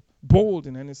people. Bold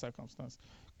in any circumstance.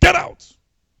 Get out.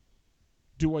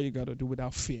 Do what you got to do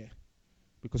without fear,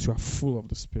 because you are full of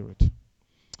the Spirit.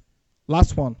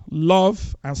 Last one,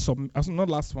 love and submission. Not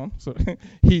last one. So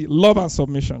love and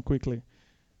submission. Quickly,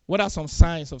 what are some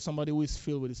signs of somebody who is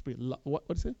filled with the Spirit? What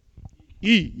is it?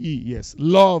 Yes,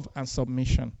 love and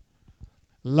submission.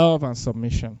 Love and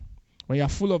submission. When you are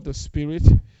full of the Spirit,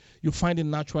 you find it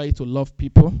naturally to love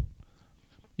people.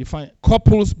 You find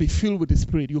couples be filled with the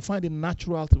Spirit. You find it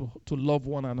natural to love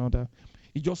one another.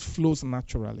 It just flows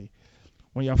naturally.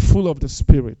 When you are full of the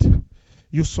Spirit,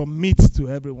 you submit to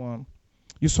everyone.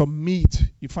 You submit.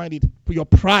 You find it. Your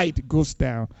pride goes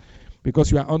down.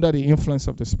 because you are under the influence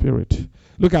of the Spirit.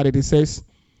 Look at it. It says,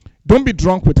 don't be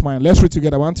drunk with wine. Let's read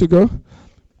together. Want to go?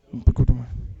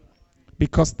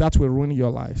 Because that will ruin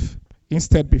your life.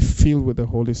 Instead, be filled with the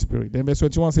Holy Spirit. Then verse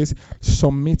 21 says,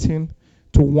 submitting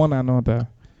to one another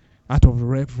out of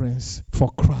reverence for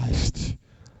Christ.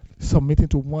 Submitting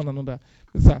to one another.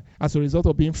 As a result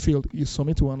of being filled, you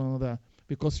submit to one another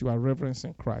because you are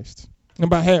reverencing Christ.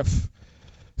 Number F,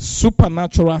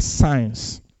 supernatural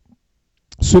signs.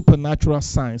 Supernatural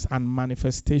signs and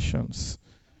manifestations.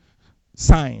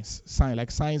 Signs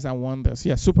like signs and wonders.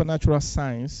 Yeah, supernatural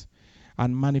signs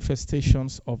and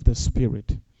manifestations of the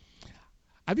Spirit.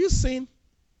 Have you seen?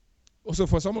 Also,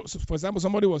 for example,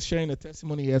 somebody was sharing a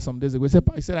testimony here some days ago.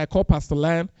 He said, I called Pastor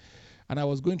Lan, and I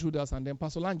was going through this, and then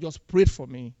Pastor Lan just prayed for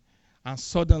me, and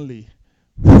suddenly,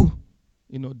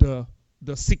 the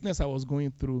sickness I was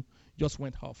going through just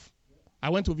went off.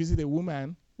 I went to visit a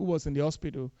woman who was in the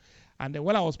hospital, and then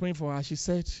when I was praying for her, she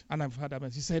said, and I've heard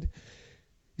that, she said,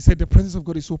 the presence of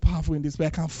God is so powerful in this place.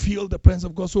 I can feel the presence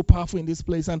of God so powerful in this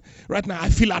place, and right now I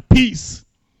feel at peace.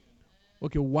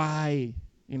 Okay, why?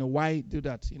 Why do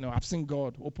that? I've seen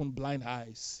God open blind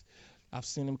eyes. I've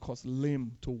seen him cause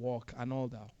lame to walk and all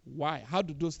that. Why? How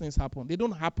do those things happen? They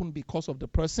don't happen because of the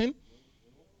person.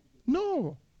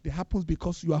 No, they happen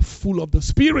because you are full of the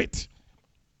Spirit.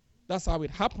 That's how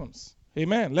it happens.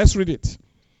 Amen. Let's read it.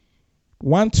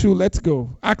 1-2, let's go.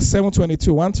 Acts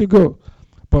 7:22. 1-2, go.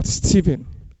 But Stephen,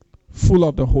 full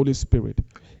of the Holy Spirit,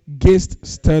 gazed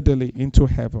steadily into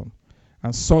heaven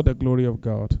and saw the glory of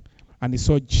God. And he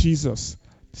saw Jesus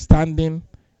standing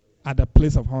at the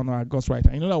place of honor at God's right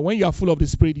hand. You know that when you are full of the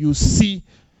Spirit, you see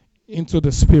into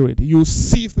the Spirit. You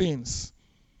see things.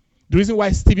 The reason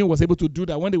why Stephen was able to do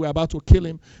that when they were about to kill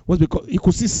him was because he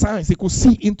could see signs. He could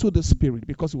see into the Spirit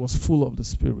because he was full of the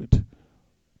Spirit.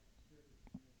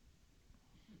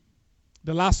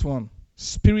 The last one,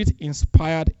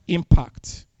 Spirit-inspired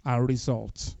impact and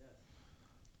result.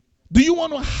 Do you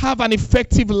want to have an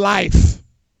effective life?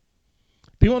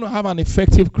 Do you want to have an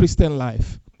effective Christian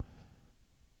life?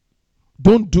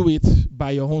 Don't do it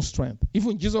by your own strength.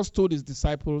 Even Jesus told his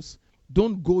disciples,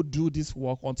 don't go do this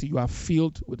work until you are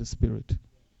filled with the Spirit. Do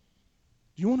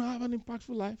you want to have an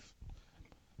impactful life?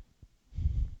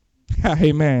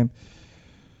 Amen.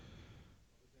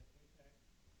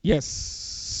 Yes.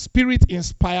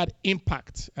 Spirit-inspired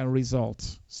impact and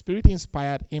result.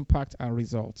 Spirit-inspired impact and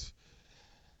result.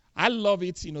 I love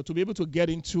it, to be able to get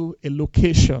into a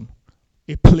location,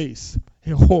 a place,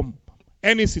 a home,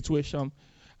 any situation,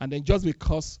 and then just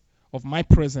because of my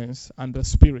presence and the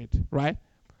Spirit, right?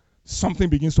 Something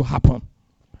begins to happen,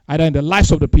 either in the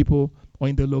lives of the people or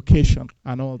in the location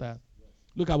and all that.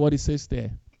 Look at what it says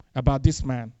there about this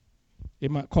man, a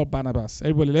man called Barnabas.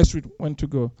 Everybody, let's read 1 to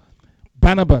go.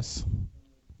 Barnabas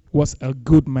was a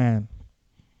good man,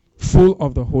 full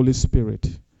of the Holy Spirit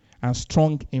and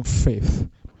strong in faith,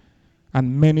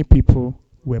 and many people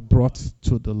were brought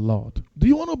to the Lord. Do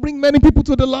you want to bring many people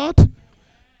to the Lord?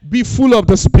 Be full of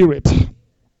the Spirit.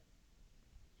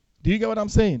 Do you get what I'm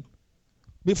saying?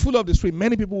 Be full of the Spirit.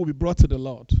 Many people will be brought to the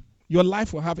Lord. Your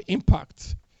life will have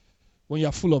impact when you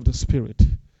are full of the Spirit.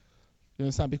 You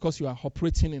understand? Because you are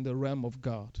operating in the realm of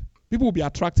God. People will be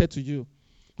attracted to you.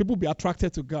 People will be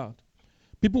attracted to God.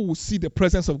 People will see the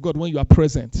presence of God when you are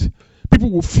present.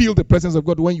 People will feel the presence of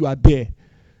God when you are there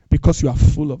because you are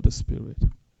full of the Spirit.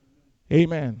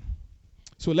 Amen.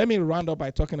 So let me round up by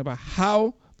talking about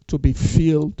how to be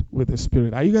filled with the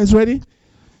Spirit. Are you guys ready?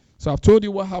 So I've told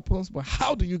you what happens, but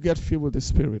how do you get filled with the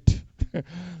Spirit?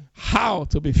 How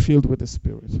to be filled with the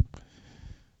Spirit.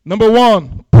 Number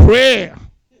 1, prayer.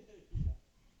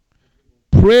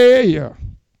 Prayer.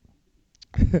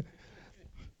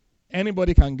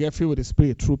 Anybody can get filled with the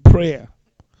Spirit through prayer.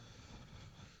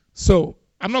 So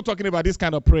I'm not talking about this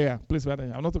kind of prayer. Please,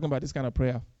 I'm not talking about this kind of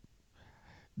prayer.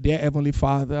 Dear Heavenly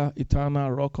Father,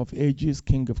 eternal Rock of Ages,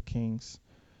 King of Kings,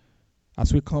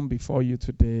 as we come before you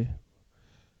today,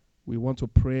 we want to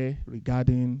pray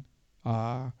regarding,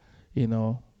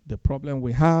 the problem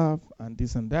we have and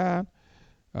this and that.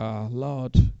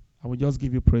 Lord, I will just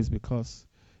give you praise because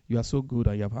you are so good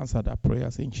and you have answered our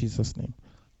prayers in Jesus' name.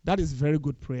 That is very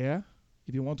good prayer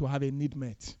if you want to have a need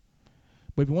met.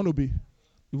 But if you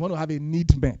want to have a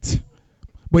need met.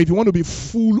 But if you want to be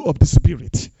full of the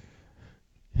Spirit,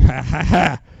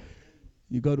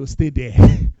 you got to stay there.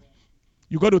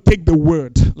 You got to take the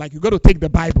word, like you got to take the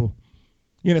Bible.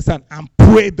 You understand? And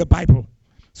pray the Bible.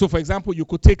 So, for example, you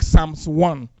could take Psalms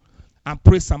 1 and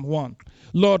pray Psalm 1.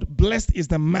 Lord, blessed is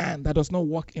the man that does not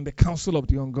walk in the counsel of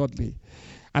the ungodly.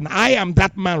 And I am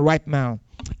that man right now.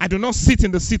 I do not sit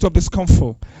in the seat of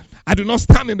discomfort. I do not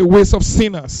stand in the ways of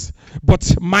sinners,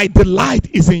 but my delight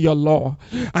is in your law.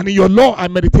 And in your law I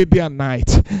meditate day and night.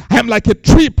 I am like a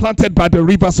tree planted by the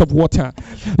rivers of water.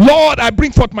 Lord, I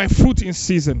bring forth my fruit in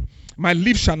season. My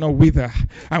leaf shall not wither,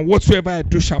 and whatsoever I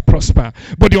do shall prosper.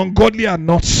 But the ungodly are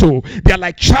not so. They are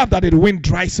like chaff that the wind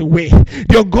dries away.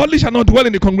 The ungodly shall not dwell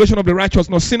in the congregation of the righteous,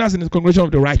 nor sinners in the congregation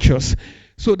of the righteous.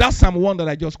 So that's Psalm 1 that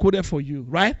I just quoted for you,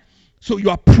 right? So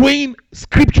you are praying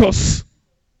scriptures.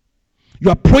 You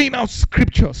are praying out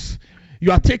scriptures.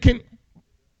 You are taking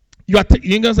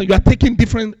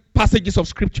different passages of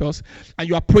scriptures and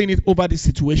you are praying it over the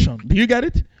situation. Do you get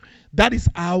it? That is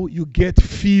how you get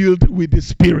filled with the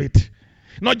Spirit.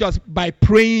 Not just by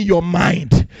praying your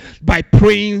mind, by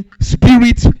praying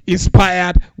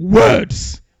Spirit-inspired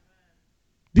words.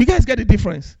 Do you guys get the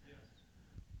difference?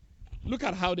 Look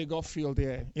at how they got filled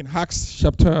there in Acts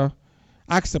chapter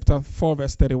 4,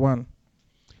 verse 31.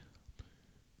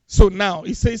 So now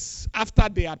it says after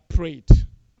they had prayed,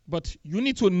 but you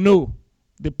need to know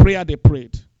the prayer they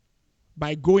prayed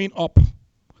by going up.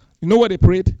 You know what they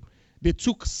prayed? They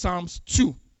took Psalms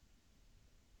 2.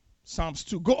 Psalms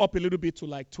 2. Go up a little bit to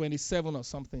like 27 or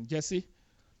something. Jesse?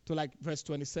 To like verse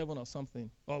 27 or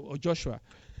something. Or Joshua.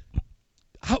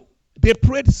 How they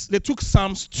prayed, they took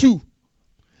Psalms 2.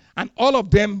 And all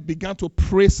of them began to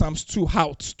pray Psalms 2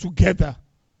 out together.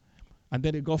 And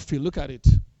then they got filled. Look at it.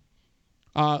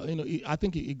 I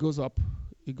think it goes up.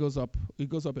 It goes up a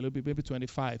little bit, maybe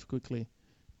 25 quickly.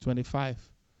 25.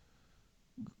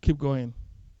 Keep going.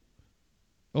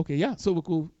 Okay, yeah. So we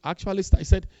could actually start. He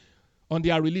said, on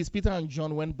their release, Peter and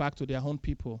John went back to their own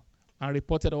people and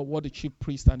reported on what the chief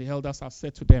priests and the elders have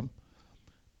said to them.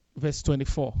 Verse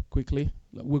 24, quickly.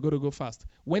 We're going to go fast.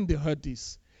 When they heard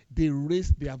this, they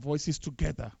raised their voices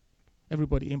together.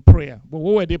 Everybody in prayer. But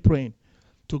what were they praying?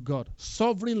 To God.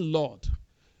 Sovereign Lord,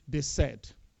 they said,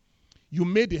 you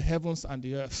made the heavens and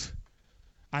the earth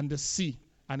and the sea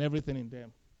and everything in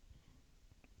them.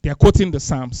 They are quoting the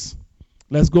Psalms.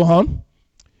 Let's go on.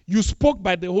 You spoke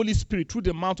by the Holy Spirit through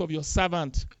the mouth of your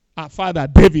servant, our father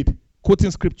David,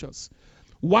 quoting scriptures.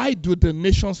 Why do the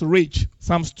nations rage?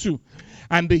 Psalms 2.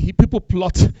 And the people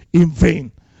plot in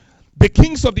vain. The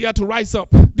kings of the earth rise up.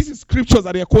 This is scriptures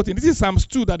that they are quoting. This is Psalms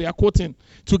 2 that they are quoting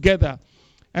together.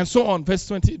 And so on. Verse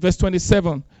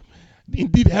 27.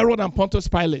 Indeed, Herod and Pontius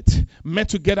Pilate met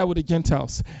together with the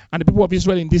Gentiles and the people of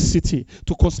Israel in this city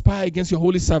to conspire against your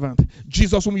holy servant,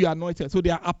 Jesus, whom you anointed. So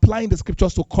they are applying the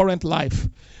scriptures to current life.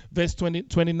 Verse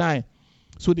 29.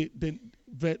 So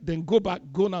then go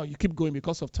now. You keep going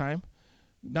because of time.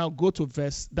 Now go to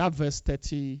verse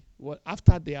 30. Well,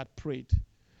 after they had prayed,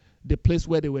 the place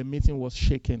where they were meeting was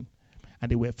shaken,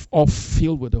 and they were all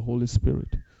filled with the Holy Spirit.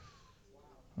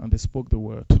 And they spoke the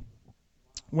word.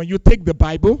 When you take the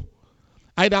Bible,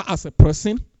 either as a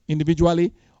person,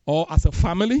 individually, or as a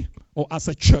family, or as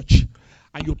a church,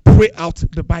 and you pray out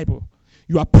the Bible,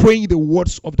 you are praying the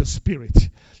words of the Spirit.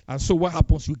 And so what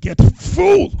happens? You get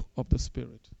full of the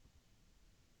Spirit.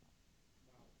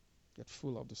 Get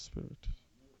full of the Spirit.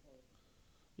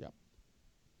 Yeah.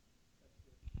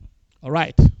 All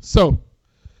right. So,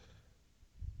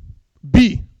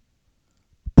 B,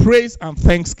 praise and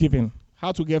thanksgiving.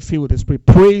 How to get filled with the Spirit.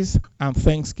 Praise and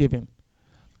thanksgiving.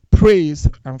 Praise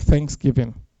and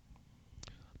thanksgiving.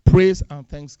 Praise and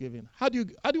thanksgiving. How do you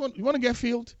want to get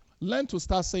filled? Learn to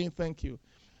start saying thank you.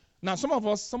 Now, some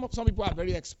people are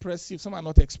very expressive, some are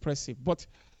not expressive, but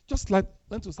just learn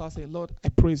to start saying, Lord, I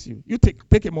praise you. You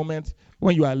take a moment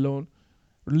when you are alone,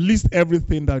 list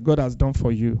everything that God has done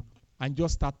for you, and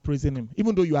just start praising Him.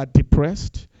 Even though you are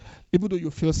depressed, even though you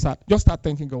feel sad, just start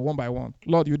thanking God one by one.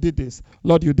 Lord, you did this.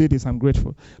 Lord, you did this. I'm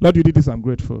grateful. Lord, you did this. I'm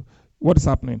grateful. What is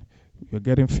happening? You're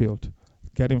getting filled,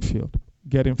 getting filled,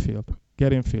 getting filled,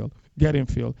 getting filled, getting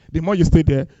filled. The more you stay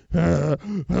there,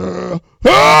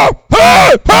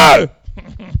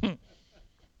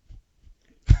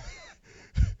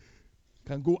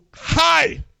 can go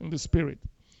high in the Spirit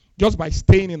just by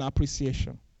staying in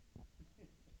appreciation.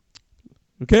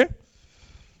 Okay?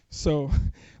 So,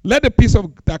 let the peace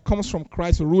that comes from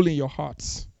Christ rule in your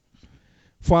hearts.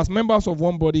 For as members of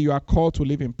one body, you are called to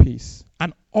live in peace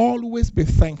and always be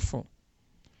thankful.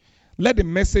 Let the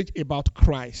message about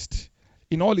Christ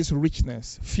in all its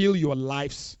richness fill your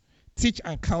lives. Teach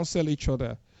and counsel each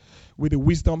other with the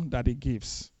wisdom that He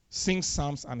gives. Sing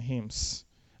psalms and hymns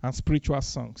and spiritual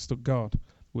songs to God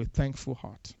with thankful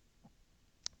heart.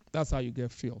 That's how you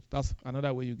get filled. That's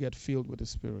another way you get filled with the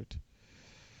Spirit.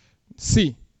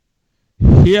 C,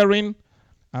 hearing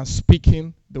and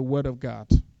speaking the Word of God.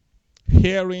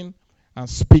 Hearing and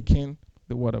speaking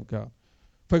the Word of God.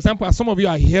 For example, as some of you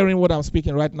are hearing what I'm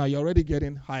speaking right now, you're already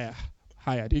getting higher.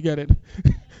 Do you get it?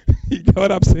 You get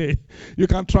what I'm saying? You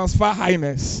can transfer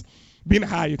highness. Being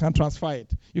high, you can transfer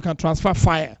it. You can transfer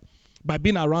fire by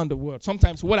being around the word.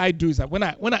 Sometimes what I do is that when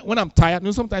I'm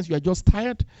tired, sometimes you are just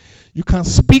tired. You can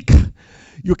speak,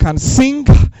 you can sing,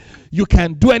 you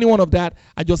can do any one of that.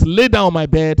 I just lay down on my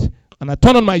bed and I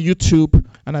turn on my YouTube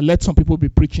and I let some people be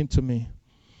preaching to me.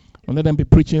 I let them be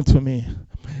preaching to me.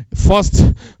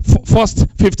 First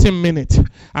 15 minutes,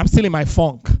 I'm still in my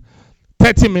funk.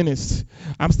 30 minutes,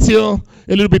 I'm still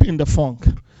a little bit in the funk.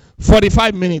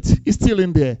 45 minutes, it's still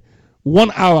in there.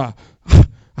 1 hour,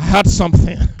 I had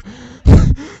something.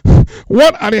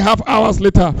 1.5 hours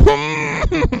later,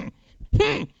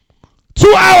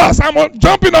 2 hours, I'm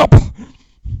jumping up.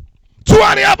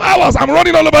 2.5 hours, I'm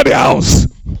running all over the house.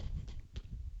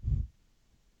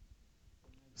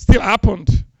 Still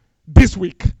happened this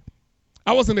week.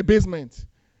 I was in the basement.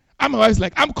 I'm always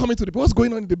like, I'm coming to the, what's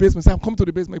going on in the basement? So I'm coming to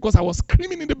the basement because I was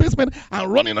screaming in the basement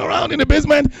and running around in the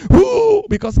basement. Woo!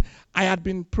 Because I had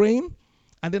been praying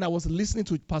and then I was listening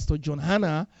to Pastor John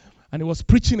Hanna and he was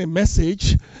preaching a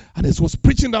message and he was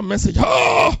preaching that message.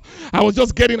 Oh! I was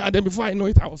just getting, and then before I know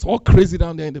it, I was all crazy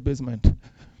down there in the basement.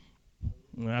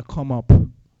 And I come up and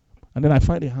then I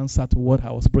find the answer to what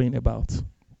I was praying about.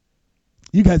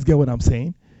 You guys get what I'm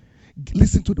saying?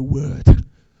 Listen to the word.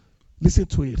 Listen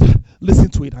to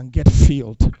it and get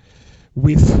filled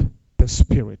with the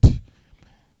Spirit.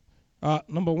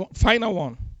 Number one, final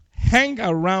one. Hang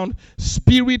around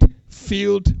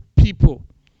Spirit-filled people.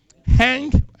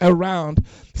 Hang around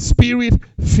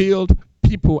Spirit-filled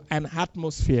people and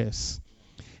atmospheres.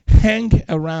 Hang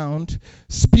around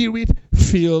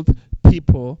Spirit-filled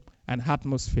people and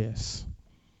atmospheres.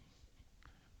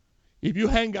 If you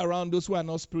hang around those who are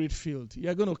not Spirit-filled,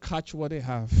 you're going to catch what they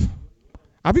have.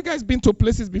 Have you guys been to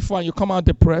places before and you come out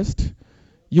depressed?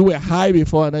 You were high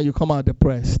before and then you come out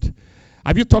depressed.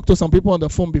 Have you talked to some people on the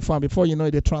phone before and before you know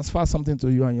it, they transfer something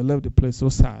to you and you left the place so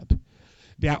sad?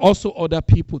 There are also other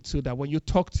people too that when you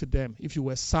talk to them, if you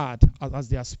were sad as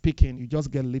they are speaking, you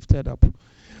just get lifted up.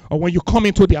 Or when you come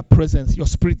into their presence, your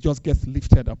spirit just gets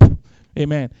lifted up.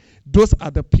 Amen. Those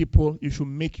are the people you should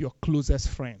make your closest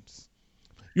friends.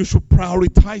 You should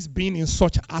prioritize being in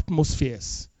such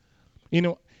atmospheres.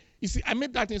 You see, I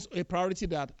made that a priority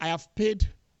that I have paid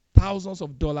thousands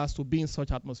of dollars to be in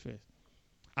such atmospheres.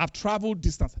 I've traveled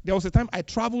distance. There was a time I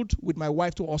traveled with my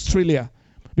wife to Australia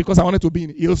because I wanted to be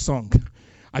in Hillsong.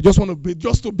 I just want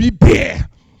to be there.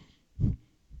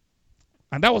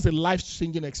 And that was a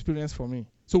life-changing experience for me.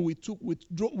 So we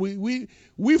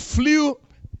flew.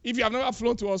 If you have never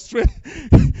flown to Australia,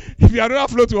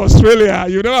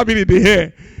 you've never been in the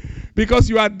air. Because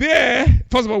you are there,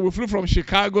 first of all, we flew from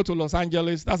Chicago to Los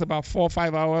Angeles. That's about 4 or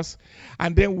 5 hours.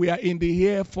 And then we are in the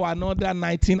air for another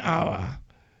 19 hours.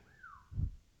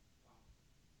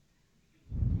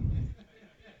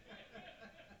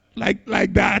 Like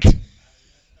that.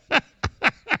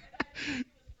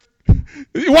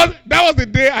 That was the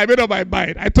day I made up my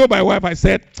mind. I told my wife, I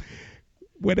said,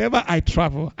 whenever I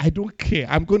travel, I don't care.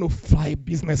 I'm going to fly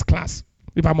business class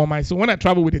if I'm on my. So when I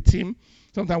travel with a team,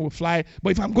 sometimes we fly.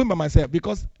 But if I'm going by myself,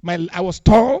 because I was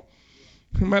tall,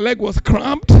 my leg was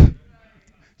cramped.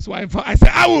 So I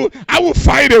said, I will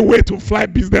find a way to fly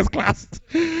business class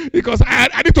because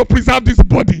I need to preserve this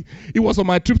body. It was on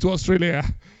my trip to Australia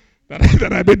that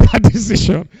I made that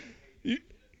decision.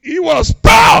 It was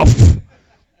tough.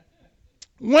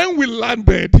 When we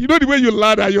landed, you know the way you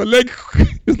land and your leg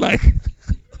is like,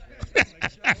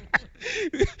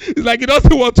 it's like it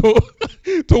doesn't want to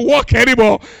walk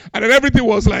anymore. And then everything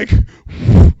was like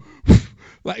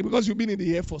because you've been in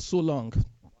the air for so long.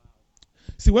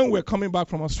 See, when we're coming back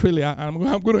from Australia, and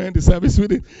I'm going to end the service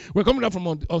with it. We're coming back from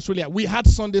Australia. We had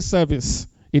Sunday service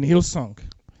in Hillsong.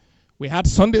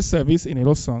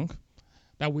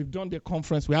 That we've done the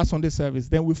conference. We had Sunday service.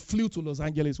 Then we flew to Los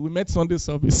Angeles. We met Sunday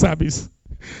service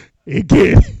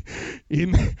again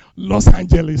in Los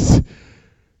Angeles.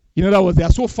 You know, they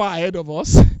are so far ahead of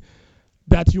us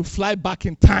that you fly back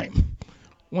in time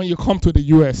when you come to the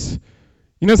U.S.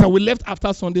 You know, so we left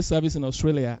after Sunday service in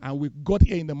Australia and we got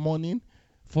here in the morning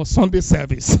for Sunday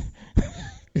service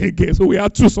again. So we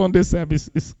had 2 Sunday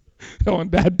services on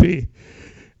that day.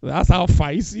 That's how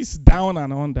far. It's down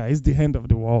and under. It's the end of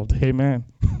the world. Amen.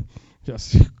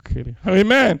 Just kidding.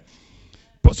 Amen.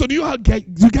 But so do you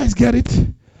guys get it?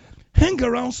 Hang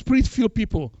around Spirit-filled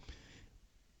people.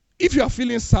 If you are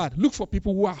feeling sad, look for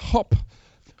people who are up.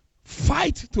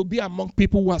 Fight to be among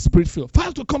people who are Spirit-filled.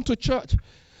 Fight to come to church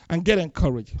and get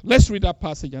encouraged. Let's read that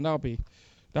passage and that'll be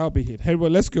it. Hey,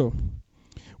 well, let's go.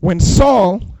 When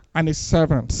Saul and his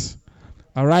servants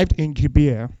arrived in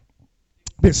Gibeah,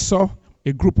 they saw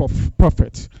a group of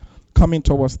prophets coming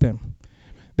towards them.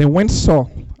 Then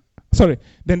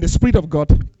then the Spirit of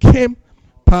God came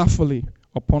powerfully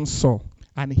upon Saul,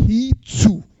 and he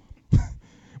too,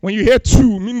 when you hear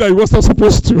too, mean that he was not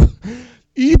supposed to,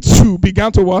 he too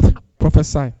began to what?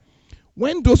 Prophesy.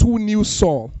 When those who knew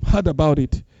Saul heard about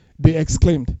it, they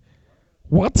exclaimed,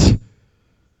 "What?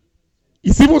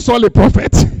 Is even Saul a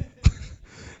prophet?"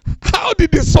 How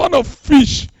did the son of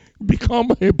fish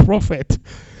become a prophet?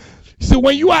 So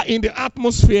when you are in the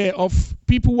atmosphere of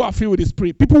people who are filled with the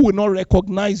Spirit, people will not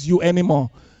recognize you anymore.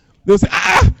 They'll say,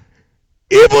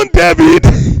 even David,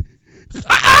 even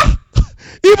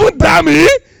Dami,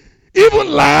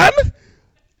 even Lan,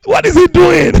 what is he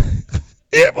doing?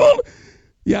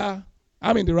 Yeah,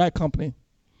 I'm in the right company.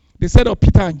 They said of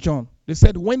Peter and John, they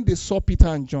said when they saw Peter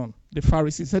and John, the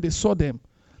Pharisees said they saw them.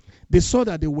 They saw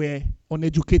that they were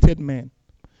uneducated men,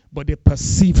 but they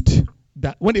perceived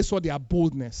that when they saw their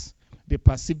boldness, they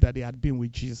perceived that they had been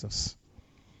with Jesus.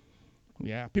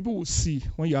 Yeah, people will see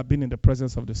when you have been in the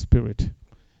presence of the Spirit,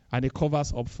 and it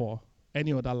covers up for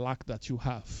any other lack that you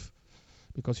have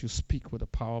because you speak with the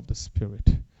power of the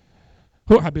Spirit.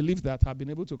 Oh, I believe that I've been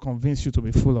able to convince you to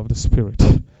be full of the Spirit.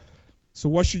 So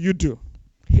what should you do?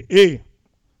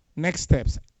 Next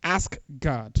steps. Ask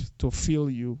God to fill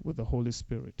you with the Holy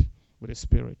Spirit, with the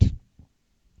Spirit.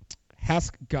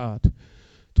 Ask God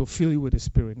to fill you with the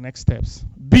Spirit. Next steps.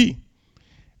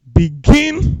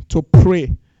 Begin to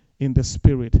pray in the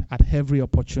Spirit at every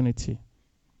opportunity.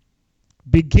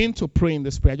 Begin to pray in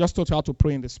the Spirit. I just taught you how to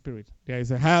pray in the Spirit. There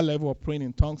is a higher level of praying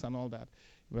in tongues and all that,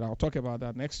 but I'll talk about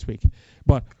that next week.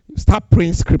 But start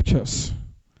praying scriptures.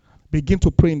 Begin to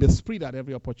pray in the Spirit at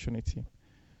every opportunity.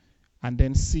 And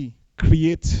then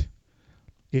create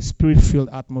a Spirit-filled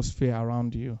atmosphere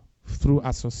around you through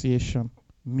association,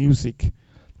 music,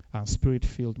 and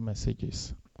Spirit-filled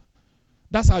messages.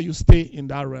 That's how you stay in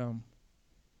that realm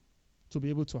to be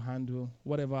able to handle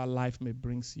whatever life may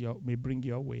bring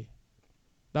your way.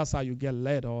 That's how you get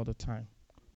led all the time.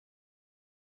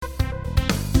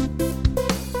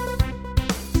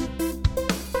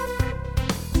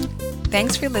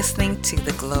 Thanks for listening to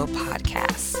the Glow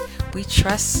Podcast. We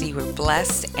trust you were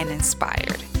blessed and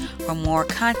inspired. For more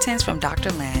contents from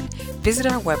Dr. Lan, visit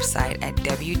our website at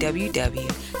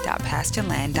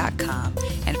www.pastorlan.com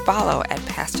and follow at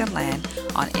Pastor Lan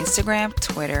on Instagram,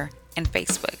 Twitter, and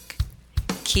Facebook.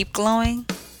 Keep glowing.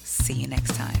 See you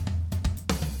next time.